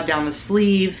 Utah down the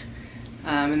sleeve,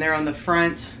 and they're on the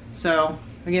front. So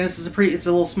again, this is it's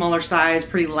a little smaller size,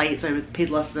 pretty light, so I paid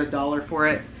less than $1 for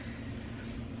it.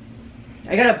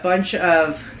 I got a bunch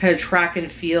of kind of track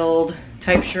and field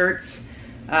type shirts.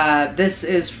 This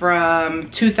is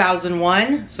from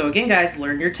 2001. So again, guys,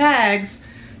 learn your tags.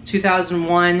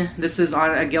 2001. This is on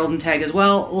a Gildan tag as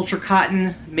well. Ultra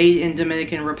cotton, made in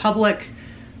Dominican Republic.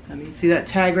 You can see that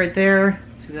tag right there.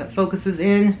 See that focuses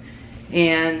in.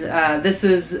 And this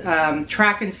is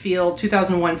track and field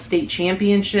 2001 state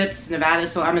championships, Nevada.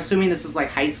 So I'm assuming this is like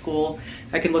high school.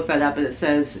 I can look that up, but it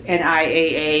says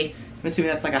NIAA. I'm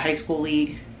assuming that's like a high school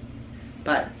league.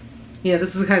 But yeah,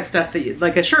 this is the kind of stuff that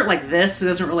like a shirt like this, it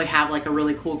doesn't really have like a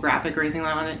really cool graphic or anything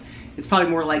on it. It's probably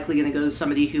more likely going to go to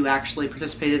somebody who actually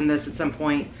participated in this at some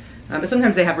point. But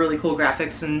sometimes they have really cool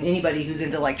graphics, and anybody who's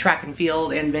into like track and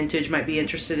field and vintage might be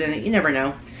interested in it. You never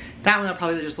know. That one I'll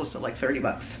probably just list at like 30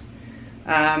 bucks.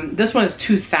 This one is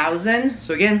 2000.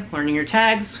 So again, learning your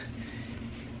tags.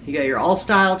 You got your all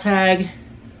style tag.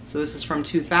 So this is from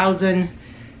 2000.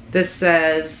 This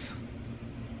says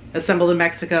assembled in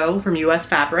Mexico from US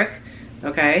fabric.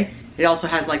 Okay. It also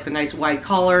has like the nice wide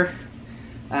collar.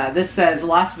 This says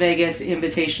Las Vegas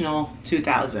Invitational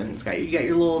 2000. You got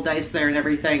your little dice there and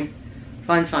everything.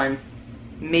 Fun, fun.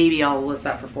 Maybe I'll list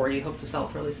that for 40. Hope to sell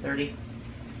it for at least 30.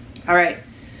 All right.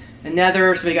 So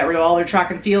we got rid of all their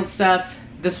track and field stuff.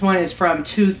 This one is from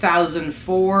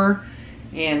 2004,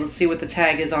 and let's see what the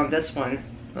tag is on this one.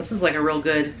 This is like a real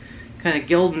good kind of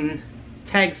Gildan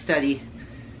tag study.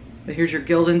 But here's your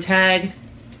Gildan tag.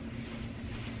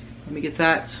 Let me get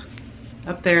that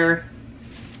up there.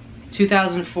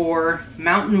 2004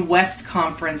 Mountain West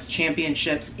Conference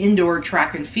Championships, Indoor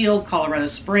Track and Field, Colorado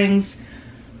Springs.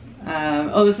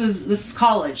 Oh, this is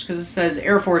college, because it says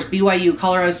Air Force, BYU,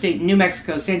 Colorado State, New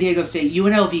Mexico, San Diego State,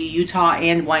 UNLV, Utah,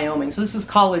 and Wyoming. So this is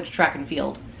college track and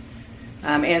field.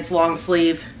 And it's long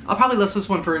sleeve. I'll probably list this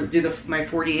one for my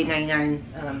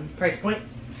 $48.99 price point.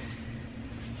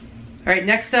 All right,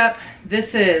 next up,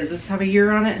 does this have a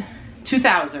year on it?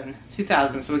 2000.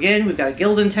 So again, we've got a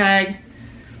Gildan tag.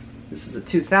 This is a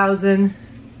 2000.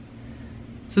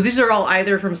 So these are all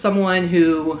either from someone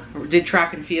who did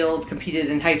track and field, competed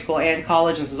in high school and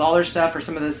college. This is all their stuff, or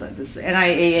some of this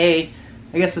NIAA.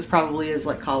 I guess this probably is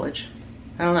like college.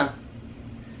 I don't know.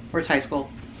 Or it's high school.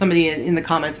 Somebody in the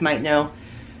comments might know.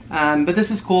 But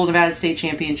this is cool. Nevada State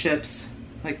Championships.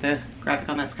 Like the graphic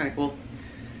on that's kind of cool.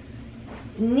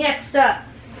 Next up.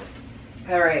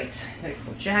 All right. Got a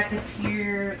couple jackets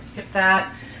here. Skip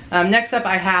that. Next up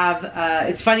I have,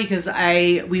 it's funny because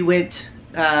we went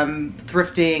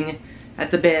thrifting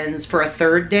at the bins for a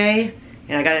third day,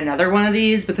 and I got another one of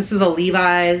these, but this is a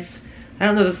Levi's. I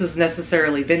don't know if this is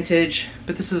necessarily vintage,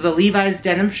 but this is a Levi's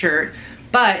denim shirt,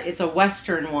 but it's a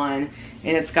Western one,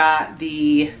 and it's got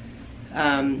the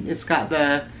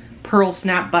pearl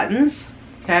snap buttons,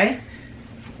 okay?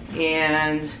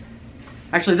 And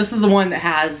actually this is the one that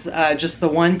has just the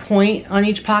one point on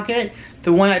each pocket.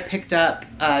 The one I picked up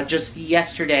just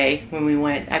yesterday when we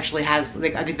went actually has,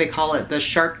 I think they call it the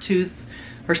shark tooth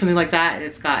or something like that, and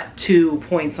it's got 2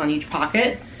 points on each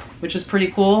pocket, which is pretty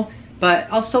cool. But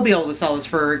I'll still be able to sell this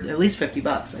for at least 50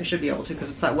 bucks. I should be able to, because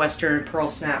it's that Western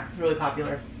pearl snap, really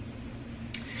popular.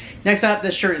 Next up,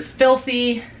 this shirt is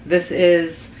filthy. This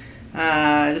has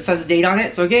a date on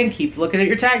it. So again, keep looking at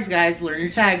your tags, guys. Learn your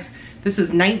tags. This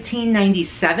is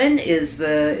 1997 is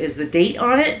the date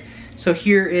on it. So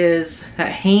here is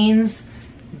that Hanes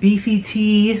Beefy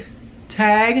Tee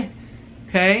tag,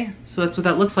 okay? So that's what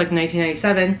that looks like in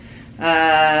 1997.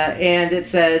 And it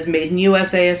says made in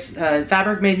USA,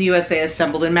 fabric made in the USA,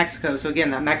 assembled in Mexico. So again,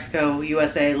 that Mexico,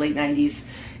 USA, late 90s.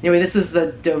 Anyway, this is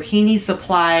the Doheny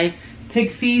Supply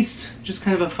Pig Feast. Just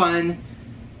kind of a fun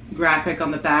graphic on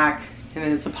the back. And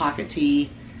then it's a pocket tee.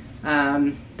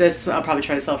 This I'll probably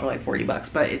try to sell for like 40 bucks,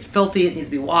 but it's filthy. It needs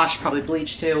to be washed, probably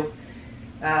bleached too.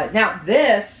 Now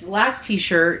this last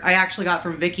t-shirt I actually got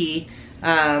from Vikki.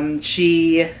 I'll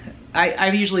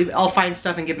find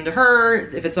stuff and give them to her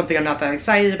if it's something I'm not that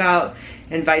excited about,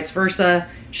 and vice versa.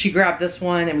 She grabbed this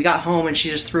one and we got home and she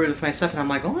just threw it with my stuff, and I'm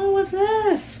like, oh, what's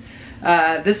this?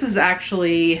 This is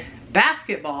actually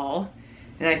basketball,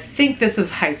 and I think this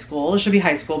is high school. It should be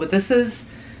high school, but this is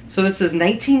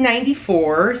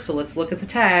 1994. So let's look at the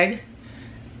tag.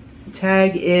 The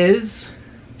tag is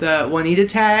the Juanita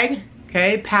tag.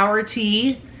 Okay, Power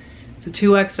Tee. It's a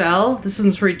 2XL. This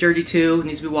one's pretty dirty too. It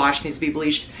needs to be washed, needs to be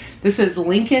bleached. This is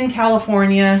Lincoln,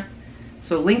 California.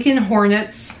 So Lincoln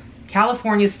Hornets,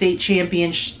 California state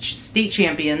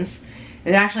champions.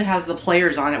 It actually has the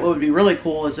players on it. What would be really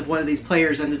cool is if one of these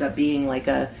players ended up being like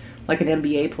an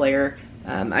NBA player.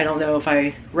 I don't know if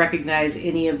I recognize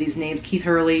any of these names. Keith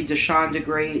Hurley, Deshaun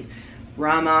DeGrate,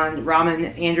 Raman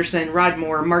Anderson, Rod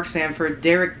Moore, Mark Sanford,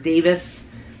 Derek Davis,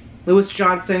 Lewis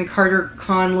Johnson, Carter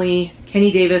Conley,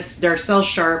 Kenny Davis, Darcel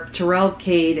Sharp, Terrell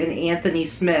Cade, and Anthony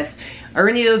Smith. Are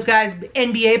any of those guys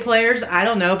NBA players? I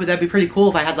don't know, but that'd be pretty cool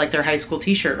if I had like their high school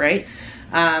t-shirt, right?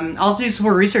 I'll do some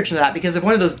more research into that, because if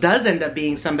one of those does end up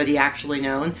being somebody actually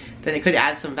known, then it could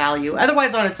add some value.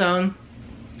 Otherwise, on its own,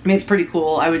 I mean, it's pretty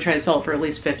cool. I would try to sell it for at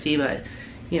least 50, but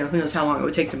you know, who knows how long it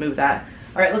would take to move that.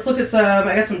 All right, let's look at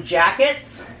I got some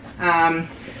jackets.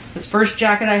 This first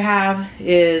jacket I have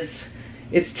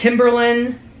it's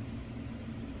Timberland.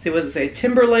 Let's see, what does it say?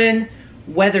 Timberland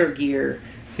weather gear.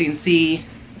 So you can see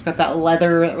it's got that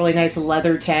leather, that really nice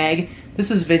leather tag. This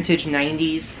is vintage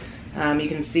 90s. You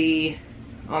can see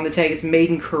on the tag it's made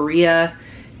in Korea.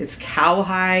 It's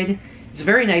cowhide. It's a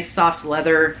very nice soft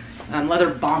leather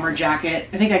bomber jacket.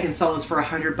 I think I can sell this for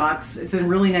 100 bucks. It's in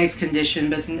really nice condition,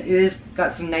 but it is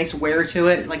got some nice wear to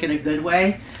it, like in a good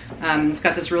way. It's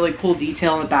got this really cool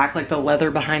detail in the back, like the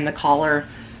leather behind the collar.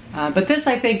 But this,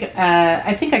 I think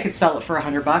I could sell it for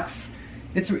 100 bucks.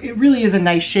 It really is a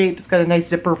nice shape. It's got a nice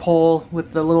zipper pull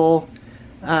with the little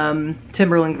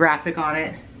Timberland graphic on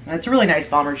it. It's a really nice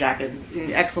bomber jacket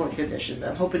in excellent condition.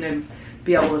 I'm hoping to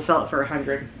be able to sell it for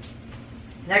 100.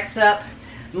 Next up,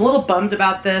 I'm a little bummed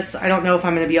about this. I don't know if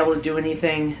I'm going to be able to do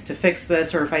anything to fix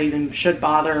this or if I even should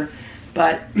bother.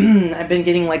 But I've been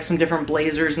getting like some different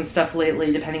blazers and stuff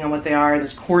lately, depending on what they are.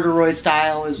 This corduroy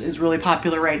style is really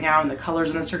popular right now, and the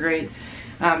colors in this are great.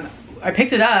 I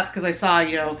picked it up because I saw,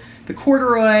 you know, the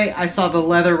corduroy, I saw the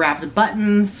leather wrapped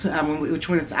buttons, which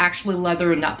when it's actually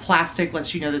leather and not plastic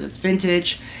lets you know that it's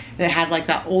vintage. And it had like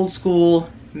that old school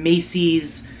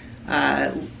Macy's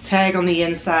tag on the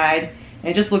inside.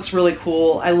 And it just looks really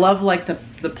cool. I love like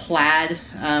the plaid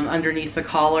underneath the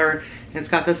collar. And it's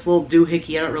got this little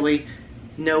doohickey. I don't really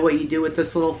know what you do with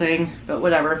this little thing, but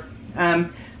whatever.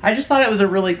 I just thought it was a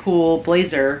really cool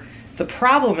blazer. The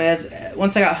problem is,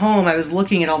 once I got home, I was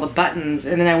looking at all the buttons,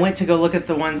 and then I went to go look at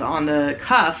the ones on the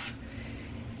cuff.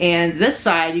 And this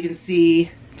side, you can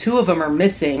see 2 of them are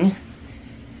missing.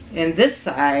 And this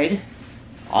side,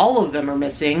 all of them are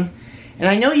missing. And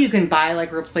I know you can buy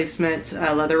like replacement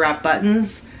leather wrap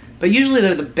buttons, but usually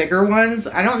they're the bigger ones.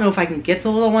 I don't know if I can get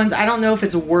the little ones. I don't know if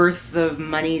it's worth the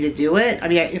money to do it. I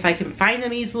mean, if I can find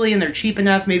them easily and they're cheap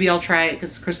enough, maybe I'll try it,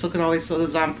 because Crystal can always sew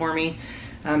those on for me.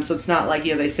 So it's not like,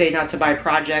 you know, they say not to buy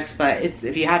projects, but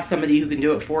if you have somebody who can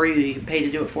do it for you, you can pay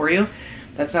to do it for you.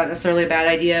 That's not necessarily a bad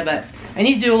idea, but I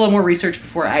need to do a little more research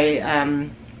before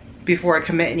I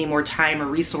commit any more time or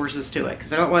resources to it,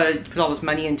 because I don't want to put all this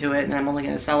money into it and I'm only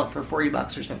going to sell it for 40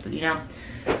 bucks or something, you know.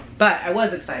 But I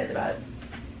was excited about it.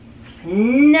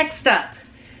 Next up,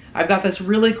 I've got this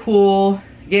really cool,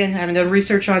 again, I haven't done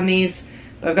research on these,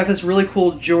 but I've got this really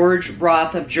cool George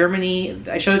Roth of Germany.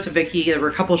 I showed it to Vikki. There were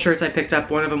a couple shirts I picked up.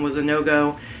 One of them was a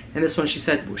no-go, and this one she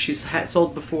said she's had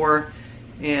sold before,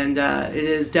 and it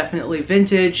is definitely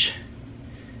vintage.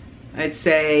 I'd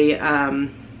say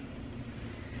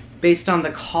based on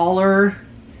the collar,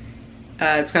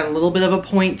 it's got a little bit of a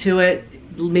point to it,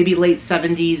 maybe late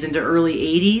 70s into early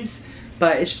 80s,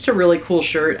 but it's just a really cool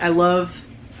shirt. I love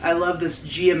this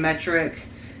geometric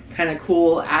kind of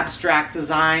cool abstract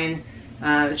design.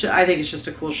 I think it's just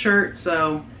a cool shirt.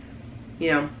 So,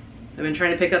 you know, I've been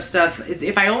trying to pick up stuff.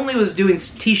 If I only was doing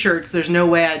t-shirts, there's no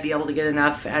way I'd be able to get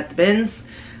enough at the bins,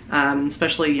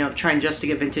 especially, you know, trying just to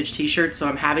get vintage t-shirts. So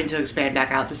I'm having to expand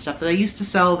back out to stuff that I used to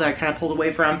sell that I kind of pulled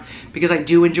away from, because I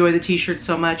do enjoy the t-shirts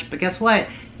so much. But guess what?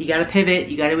 You got to pivot,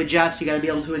 you got to adjust, you got to be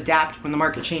able to adapt when the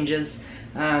market changes.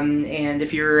 And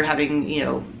if you're having, you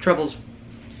know, troubles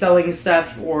selling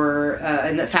stuff or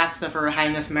fast enough or high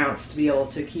enough amounts to be able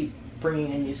to keep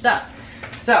bringing in new stuff.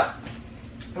 So,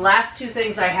 last 2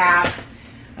 things I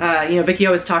have, you know, Vikki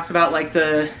always talks about like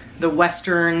the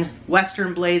Western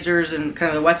blazers and kind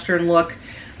of the Western look.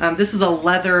 This is a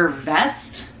leather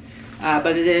vest,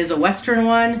 but it is a Western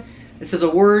one. It says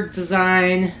Award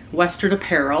Design Western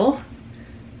Apparel.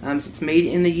 So it's made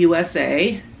in the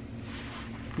USA.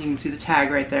 You can see the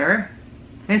tag right there.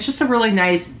 And it's just a really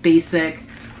nice basic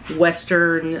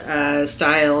Western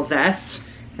style vest.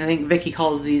 I think Vikki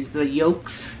calls these the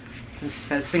yokes. This has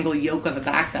got a single yoke on the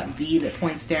back, that V that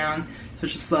points down. So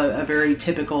it's just a very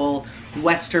typical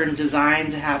Western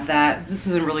design to have that. This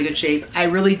is in really good shape. I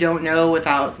really don't know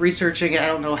without researching it. I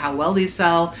don't know how well these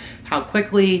sell, how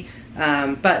quickly,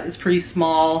 but it's pretty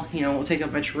small. You know, it won't take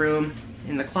up much room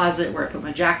in the closet where I put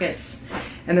my jackets.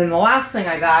 And then the last thing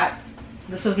I got,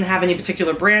 this doesn't have any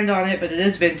particular brand on it, but it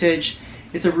is vintage.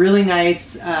 It's a really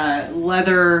nice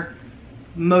leather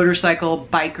motorcycle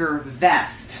biker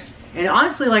vest. And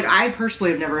honestly, like, I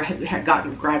personally have never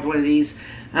grabbed one of these.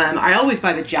 I always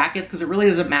buy the jackets because it really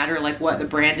doesn't matter like what the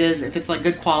brand is. If it's like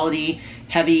good quality,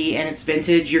 heavy, and it's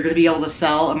vintage, you're going to be able to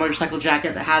sell a motorcycle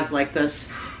jacket that has like this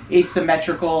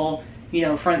asymmetrical, you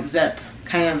know, front zip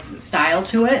kind of style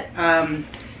to it.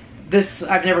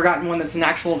 I've never gotten one that's an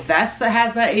actual vest that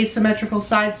has that asymmetrical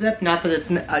side zip. Not that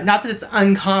it's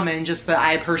uncommon, just that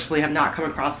I personally have not come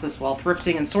across this while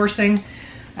thrifting and sourcing.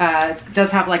 It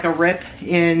does have like a rip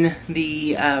in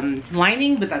the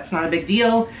lining, but that's not a big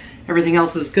deal. Everything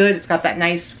else is good. It's got that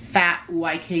nice fat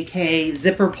YKK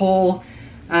zipper pull.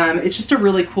 It's just a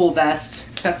really cool vest.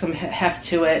 It's got some heft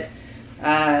to it.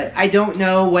 I don't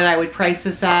know what I would price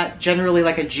this at. Generally,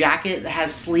 like a jacket that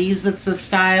has sleeves that's this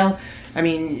style, I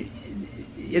mean,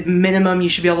 at minimum you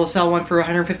should be able to sell one for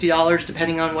 $150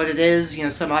 depending on what it is. You know,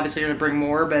 some obviously are going to bring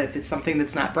more, but if it's something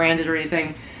that's not branded or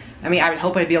anything, I mean, I would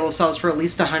hope I'd be able to sell this for at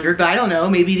least $100, but I don't know.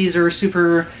 Maybe these are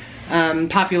super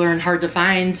popular and hard to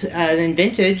find in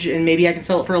vintage, and maybe I can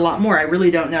sell it for a lot more. I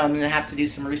really don't know. I'm going to have to do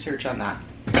some research on that.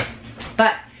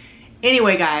 But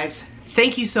anyway, guys,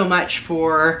 thank you so much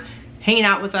for hanging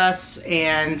out with us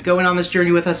and going on this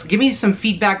journey with us. Give me some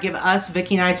feedback. Give us,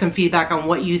 Vikki and I, some feedback on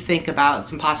what you think about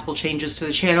some possible changes to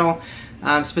the channel.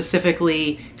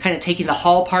 Specifically kind of taking the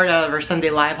haul part out of our Sunday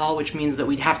live haul, which means that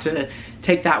we'd have to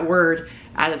take that word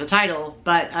out of the title,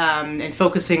 but and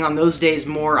focusing on those days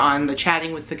more on the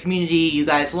chatting with the community, you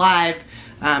guys live,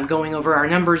 going over our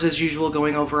numbers as usual,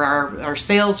 going over our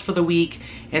sales for the week,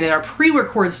 and then our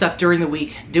pre-record stuff during the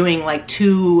week, doing like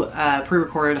 2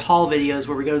 pre-recorded haul videos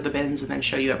where we go to the bins and then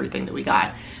show you everything that we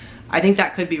got. I think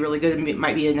that could be really good. It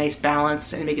might be a nice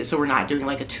balance and make it so we're not doing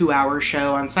like a 2-hour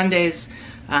show on Sundays,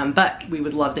 but we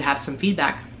would love to have some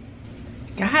feedback.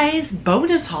 Guys,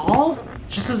 bonus haul.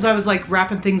 Just as I was like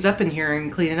wrapping things up in here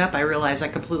and cleaning up, I realized I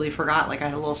completely forgot, like I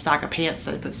had a little stock of pants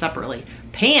that I put separately.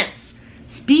 Pants!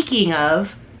 Speaking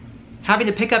of having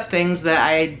to pick up things that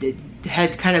I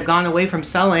had kind of gone away from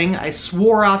selling, I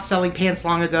swore off selling pants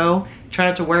long ago, try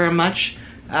not to wear them much,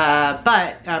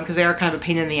 but because they are kind of a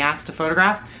pain in the ass to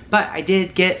photograph. But I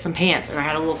did get some pants and I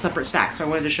had a little separate stack, so I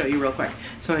wanted to show you real quick.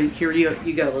 So here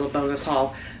you go, a little bonus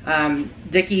haul.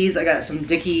 Dickies, I got some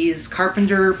Dickies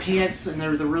Carpenter pants, and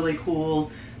they're the really cool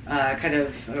kind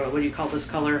of, what do you call this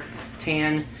color?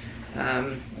 Tan,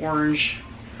 orange,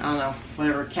 I don't know,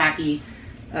 whatever, khaki.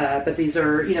 But these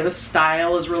are, you know, the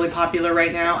style is really popular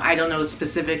right now. I don't know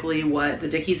specifically what the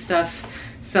Dickies stuff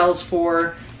sells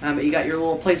for, but you got your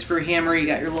little place for your hammer, you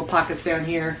got your little pockets down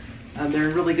here. They're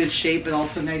in really good shape, but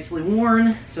also nicely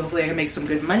worn, so hopefully I can make some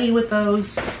good money with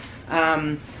those.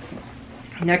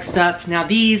 Next up, now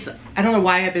these, I don't know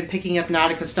why I've been picking up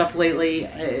Nautica stuff lately.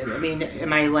 I mean,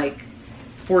 am I like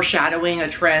foreshadowing a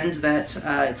trend that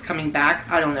it's coming back?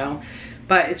 I don't know,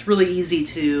 but it's really easy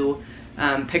to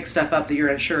pick stuff up that you're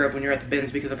unsure of when you're at the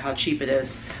bins because of how cheap it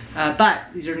is. But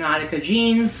these are Nautica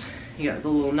jeans. You got the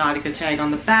little Nautica tag on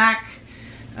the back.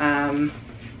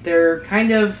 They're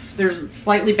kind of, they're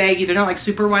slightly baggy. They're not like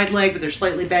super wide leg, but they're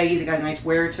slightly baggy. They got a nice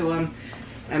wear to them.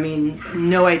 I mean,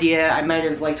 no idea. I might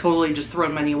have like totally just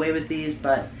thrown money away with these,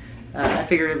 but I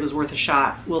figured it was worth a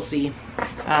shot. We'll see.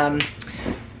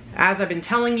 As I've been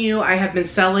telling you, I have been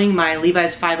selling my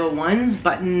Levi's 501s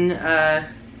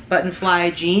button fly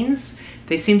jeans.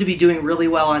 They seem to be doing really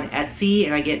well on Etsy,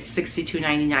 and I get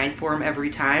 $62.99 for them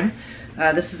every time.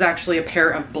 This is actually a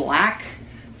pair of black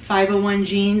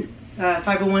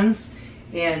 501s,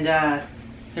 and they're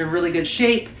in really good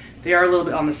shape. They are a little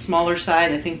bit on the smaller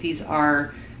side. I think these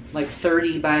are like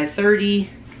 30 by 30,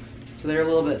 so they're a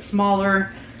little bit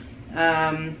smaller.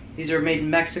 These are made in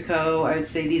Mexico. I would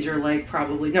say these are like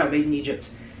probably, no, made in Egypt.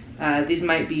 These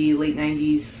might be late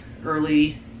 90s,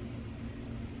 early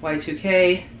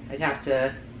Y2K. I'd have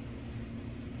to,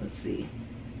 let's see,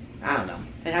 I don't know.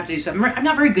 I'd have to do something. I'm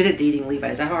not very good at dating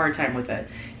Levi's. I have a hard time with it.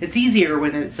 It's easier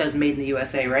when it says made in the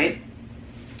USA, right?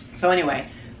 So anyway,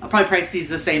 I'll probably price these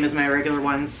the same as my regular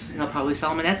ones, and I'll probably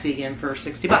sell them on Etsy again for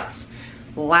 60 bucks.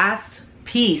 Last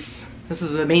piece. This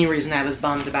is the main reason I was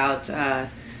bummed about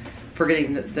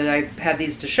forgetting that I had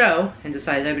these to show and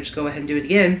decided I would just go ahead and do it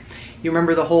again. You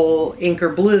remember the whole ink or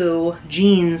blue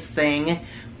jeans thing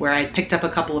where I picked up a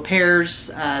couple of pairs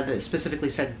that specifically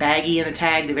said baggy in the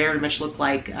tag. They very much look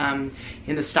like in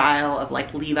the style of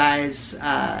like Levi's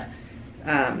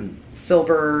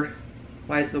silver,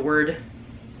 why is the word?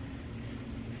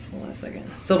 Hold on a second.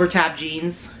 Silver tab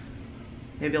jeans.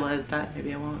 Maybe I'll edit that,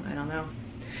 maybe I won't, I don't know.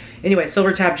 Anyway,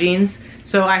 silver tab jeans.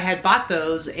 So I had bought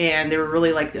those and they were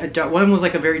really like, one was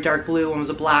like a very dark blue, one was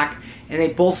a black, and they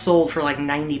both sold for like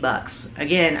 90 bucks.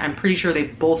 Again, I'm pretty sure they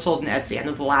both sold on Etsy. I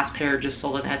know the last pair just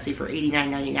sold on Etsy for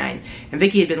 $89.99. And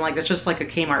Vicky had been like, that's just like a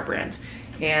Kmart brand.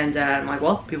 And I'm like,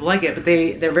 well, people like it, but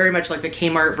they're very much like the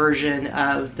Kmart version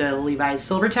of the Levi's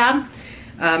silver tab.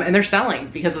 And they're selling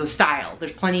because of the style.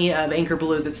 There's plenty of anchor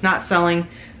blue that's not selling,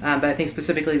 but I think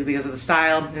specifically because of the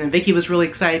style. And then Vicky was really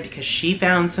excited because she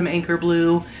found some anchor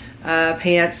blue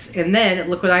pants. And then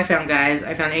look what I found, guys.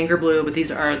 I found anchor blue, but these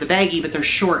are the baggy, but they're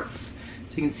shorts.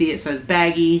 So you can see it says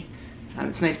baggy.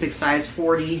 It's a nice big size,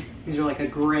 40. These are like a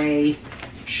gray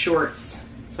shorts.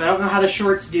 So I don't know how the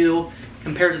shorts do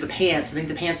compared to the pants. I think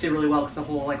the pants do really well because the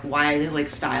whole like wide like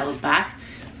style is back.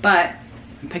 But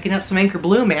I'm picking up some anchor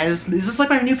blue, man. Is this like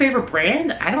my new favorite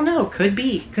brand? I don't know. Could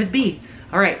be. Could be.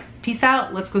 All right. Peace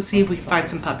out. Let's go see if we can find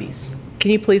some puppies.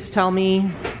 Can you please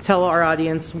tell our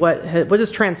audience what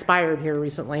has transpired here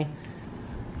recently?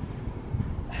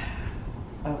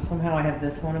 Oh, somehow I have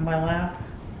this one in my lap.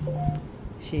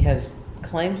 She has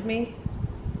claimed me,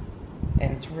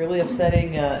 and it's really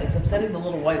upsetting. It's upsetting the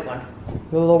little white one.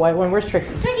 The little white one. Where's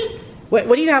Trixie? Trixie. What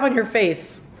do you have on your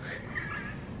face?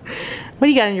 What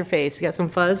do you got on your face? You got some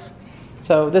fuzz?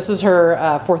 So this is her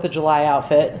 4th of July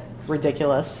outfit.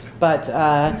 Ridiculous. But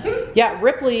yeah,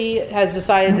 Ripley has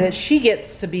decided that she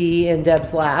gets to be in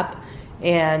Deb's lap.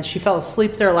 And she fell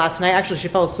asleep there last night. Actually, she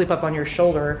fell asleep up on your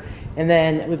shoulder. And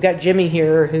then we've got Jimmy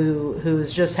here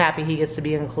who's just happy he gets to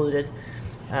be included.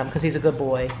 Because he's a good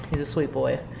boy. He's a sweet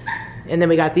boy. And then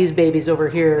we got these babies over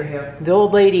here. The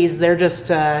old ladies, they're just,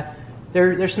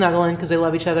 they're snuggling because they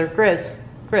love each other.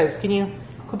 Grizz, can you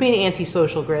quit being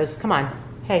antisocial, Grizz? Come on.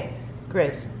 Hey,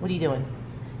 Grizz, what are you doing?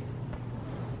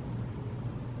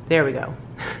 There we go.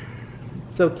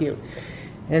 So cute.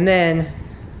 And then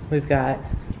we've got,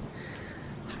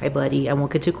 hi buddy, I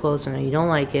won't get too close. I know you don't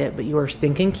like it, but you are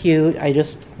stinking cute.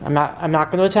 I'm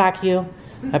not gonna attack you.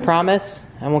 I promise.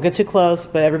 I won't get too close,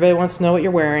 but everybody wants to know what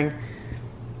you're wearing.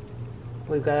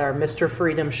 We've got our Mr.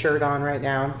 Freedom shirt on right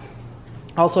now.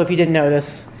 Also, if you didn't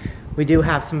notice, we do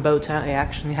have some bow tie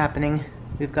action happening.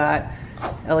 We've got,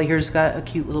 Ellie here's got a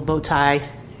cute little bow tie,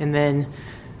 and then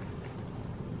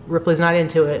Ripley's not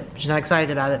into it. She's not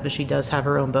excited about it, but she does have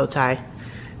her own bow tie.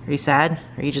 Are you sad?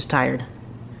 Or are you just tired?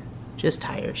 Just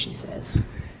tired, she says.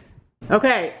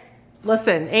 Okay,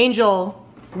 listen, Angel,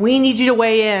 we need you to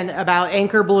weigh in about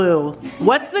Anchor Blue.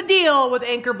 What's the deal with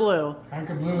Anchor Blue?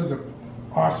 Anchor Blue is an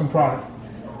awesome product.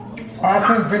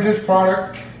 Awesome vintage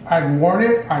product. I've worn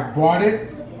it, I bought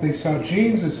it. They sell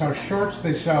jeans, they sell shorts,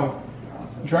 they sell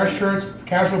dress shirts,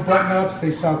 casual button-ups,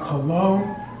 they sell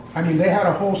cologne. I mean, they had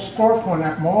a whole storefront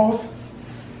at malls.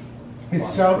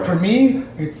 For me,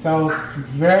 it sells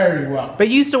very well. But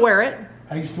you used to wear it?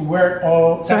 I used to wear it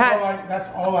all. That's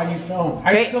all I used to own.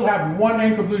 I still have one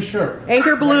Anchor Blue shirt.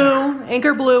 Anchor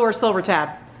Blue or Silver Tab?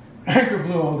 Anchor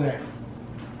Blue all day.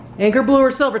 Anchor Blue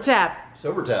or Silver Tab?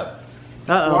 Silver Tab.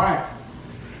 Uh-oh. Why?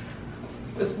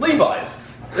 It's Levi's.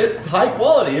 It's high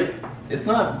quality. It's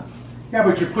not. Yeah,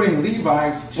 but you're putting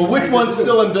Levi's to Well, which Anchor one's Blue.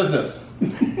 still in business?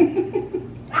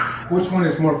 Which one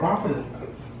is more profitable?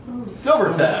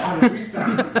 Silver Tab.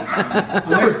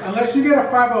 Unless you get a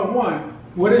 501,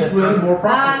 what is really more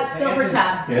profitable? Silver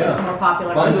Tab Yeah. is more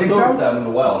popular. Find the think Silver so? Tab in the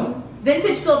wild.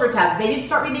 Vintage Silver Tabs, they did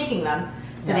start remaking them.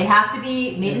 So they have to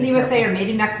be made in the USA or made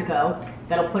in Mexico.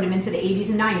 That'll put them into the 80s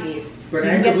and 90s. But You can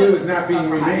Anchor get Blue them is not for being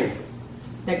super high. remade.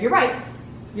 No, you're right.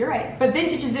 You're right. But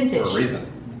vintage is vintage. For a reason.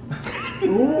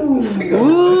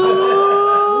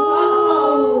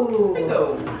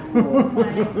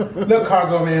 Look,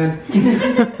 Cargo Man.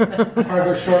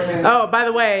 Cargo Short Man. Oh, by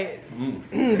the way,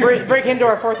 break into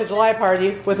our 4th of July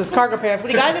party with his cargo pants. What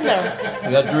do you got in there?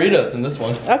 I got Doritos in this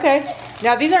one. Okay.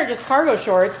 Now, these aren't just cargo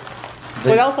shorts.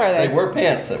 What else are they? They were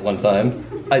pants at one time.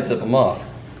 I'd zip them off.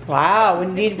 Wow, we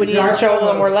need Yeah, to I show a saw little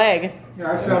those. more leg.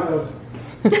 Yeah, I sell those.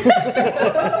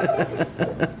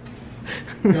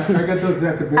 Yeah, I got those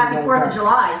at the big Happy all 4th the of time.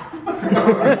 July.